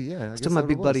away. Maybe, yeah. Let's do my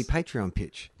big bloody Patreon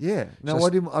pitch. Yeah. No,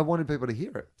 Just- I wanted people to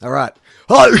hear it. All right.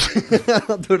 Oh!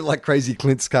 I'll do it like crazy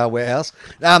Clint's Car Warehouse.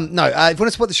 No, if you want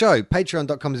to support the show,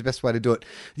 patreon.com is the best way to do it.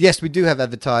 Yes, we do have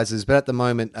advertisers, but at the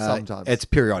moment, Sometimes. it's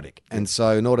periodic. And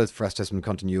so in order for us to have some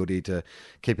continuity to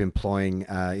keep employing,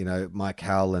 Mike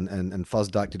Howell and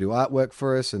Fosdyke to do artwork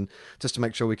for us, and just to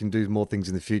make sure we can do more things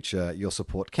in the future, your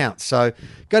support counts. So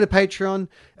go to Patreon.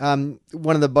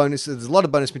 One of the bonuses, there's a lot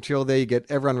of bonus material there. You get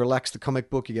Everyone Relax, the comic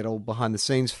book. You get all behind the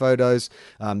scenes photos.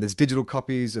 There's digital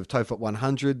copies of Tofop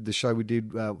 100, the show we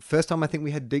did. First time I think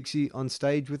we had Dixie on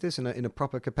stage with us in a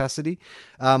proper capacity.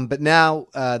 But now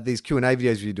these Q&A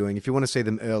videos we're doing, if you want to see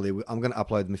them early, I'm going to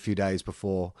upload them a few days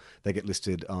before they get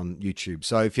listed on YouTube.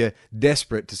 So if you're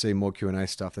desperate to see more Q&A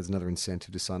stuff, there's another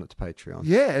incentive to sign up to Patreon.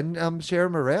 Yeah, and share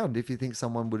them around if you think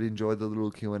someone would enjoy the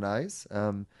little Q&As.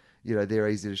 They're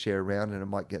easy to share around, and it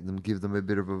might give them a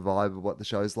bit of a vibe of what the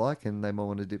show's like, and they might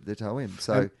want to dip their toe in.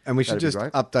 So, and we should that'd be just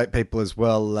great. update people as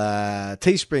well.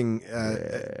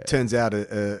 Teespring turns out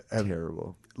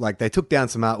Terrible. like they took down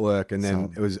some artwork, and then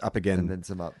Some. it was up again And then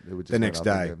some up. It would just the went next up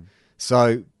day. again.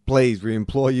 So please, we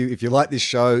implore you, if you like this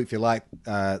show, if you like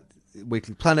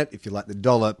Weekly Planet, if you like The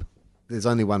Dollop, there's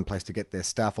only one place to get their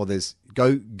stuff, or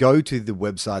go to the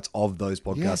websites of those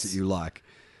podcasts Yes. that you like.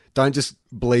 Don't just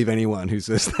believe anyone who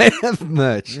says they have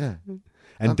merch. Yeah.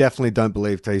 And definitely don't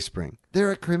believe Teespring.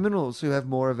 There are criminals who have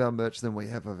more of our merch than we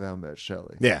have of our merch,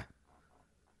 Charlie. Yeah.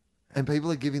 And people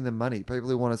are giving them money. People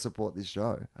who want to support this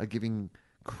show are giving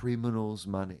criminals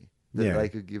money. that Yeah. they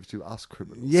could give to us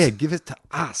criminals. Yeah, give it to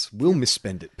us. We'll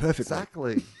misspend it perfectly.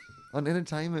 Exactly. On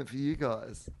entertainment for you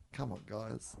guys. Come on,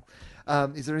 guys.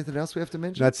 Is there anything else we have to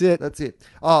mention? That's it. That's it.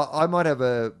 Oh, I might have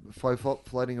a FOFOP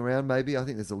floating around, maybe. I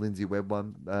think there's a Lindsay Webb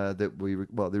one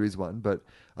well, there is one, but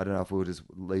I don't know if we'll just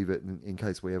leave it in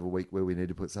case we have a week where we need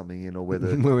to put something in or whether...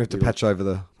 When we have to patch over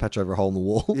a hole in the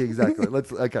wall. Yeah, exactly.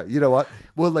 Okay, you know what?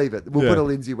 We'll leave it. We'll Yeah. put a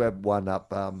Lindsay Webb one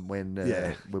up when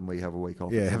we have a week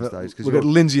off Yeah, at have some a, stage. Because we've got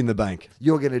Lindsay in the bank.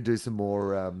 you're going to do some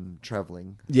more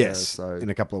travelling. Yes, in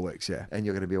a couple of weeks, yeah. And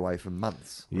you're going to be away for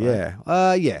months. Right?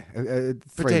 Yeah. 3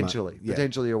 months. Potentially. Yeah.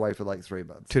 Potentially you're away for like 3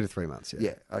 months. 2 to 3 months, yeah.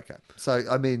 Yeah, okay. So,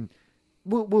 I mean,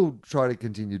 we'll try to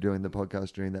continue doing the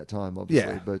podcast during that time,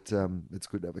 obviously. Yeah. But it's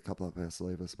good to have a couple up our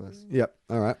sleeve, I suppose. Yep,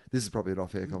 all right. This is probably an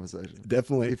off-air conversation.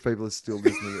 Definitely. If people are still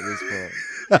listening at this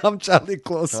point. I'm Charlie I'm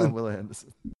Clausen. Will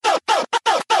Anderson.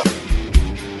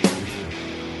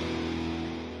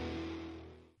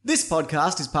 This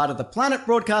podcast is part of the Planet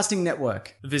Broadcasting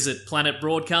Network. Visit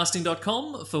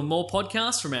planetbroadcasting.com for more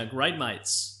podcasts from our great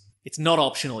mates. It's not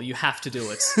optional, you have to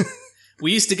do it.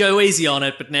 We used to go easy on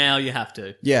it, but now you have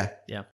to. Yeah. Yeah.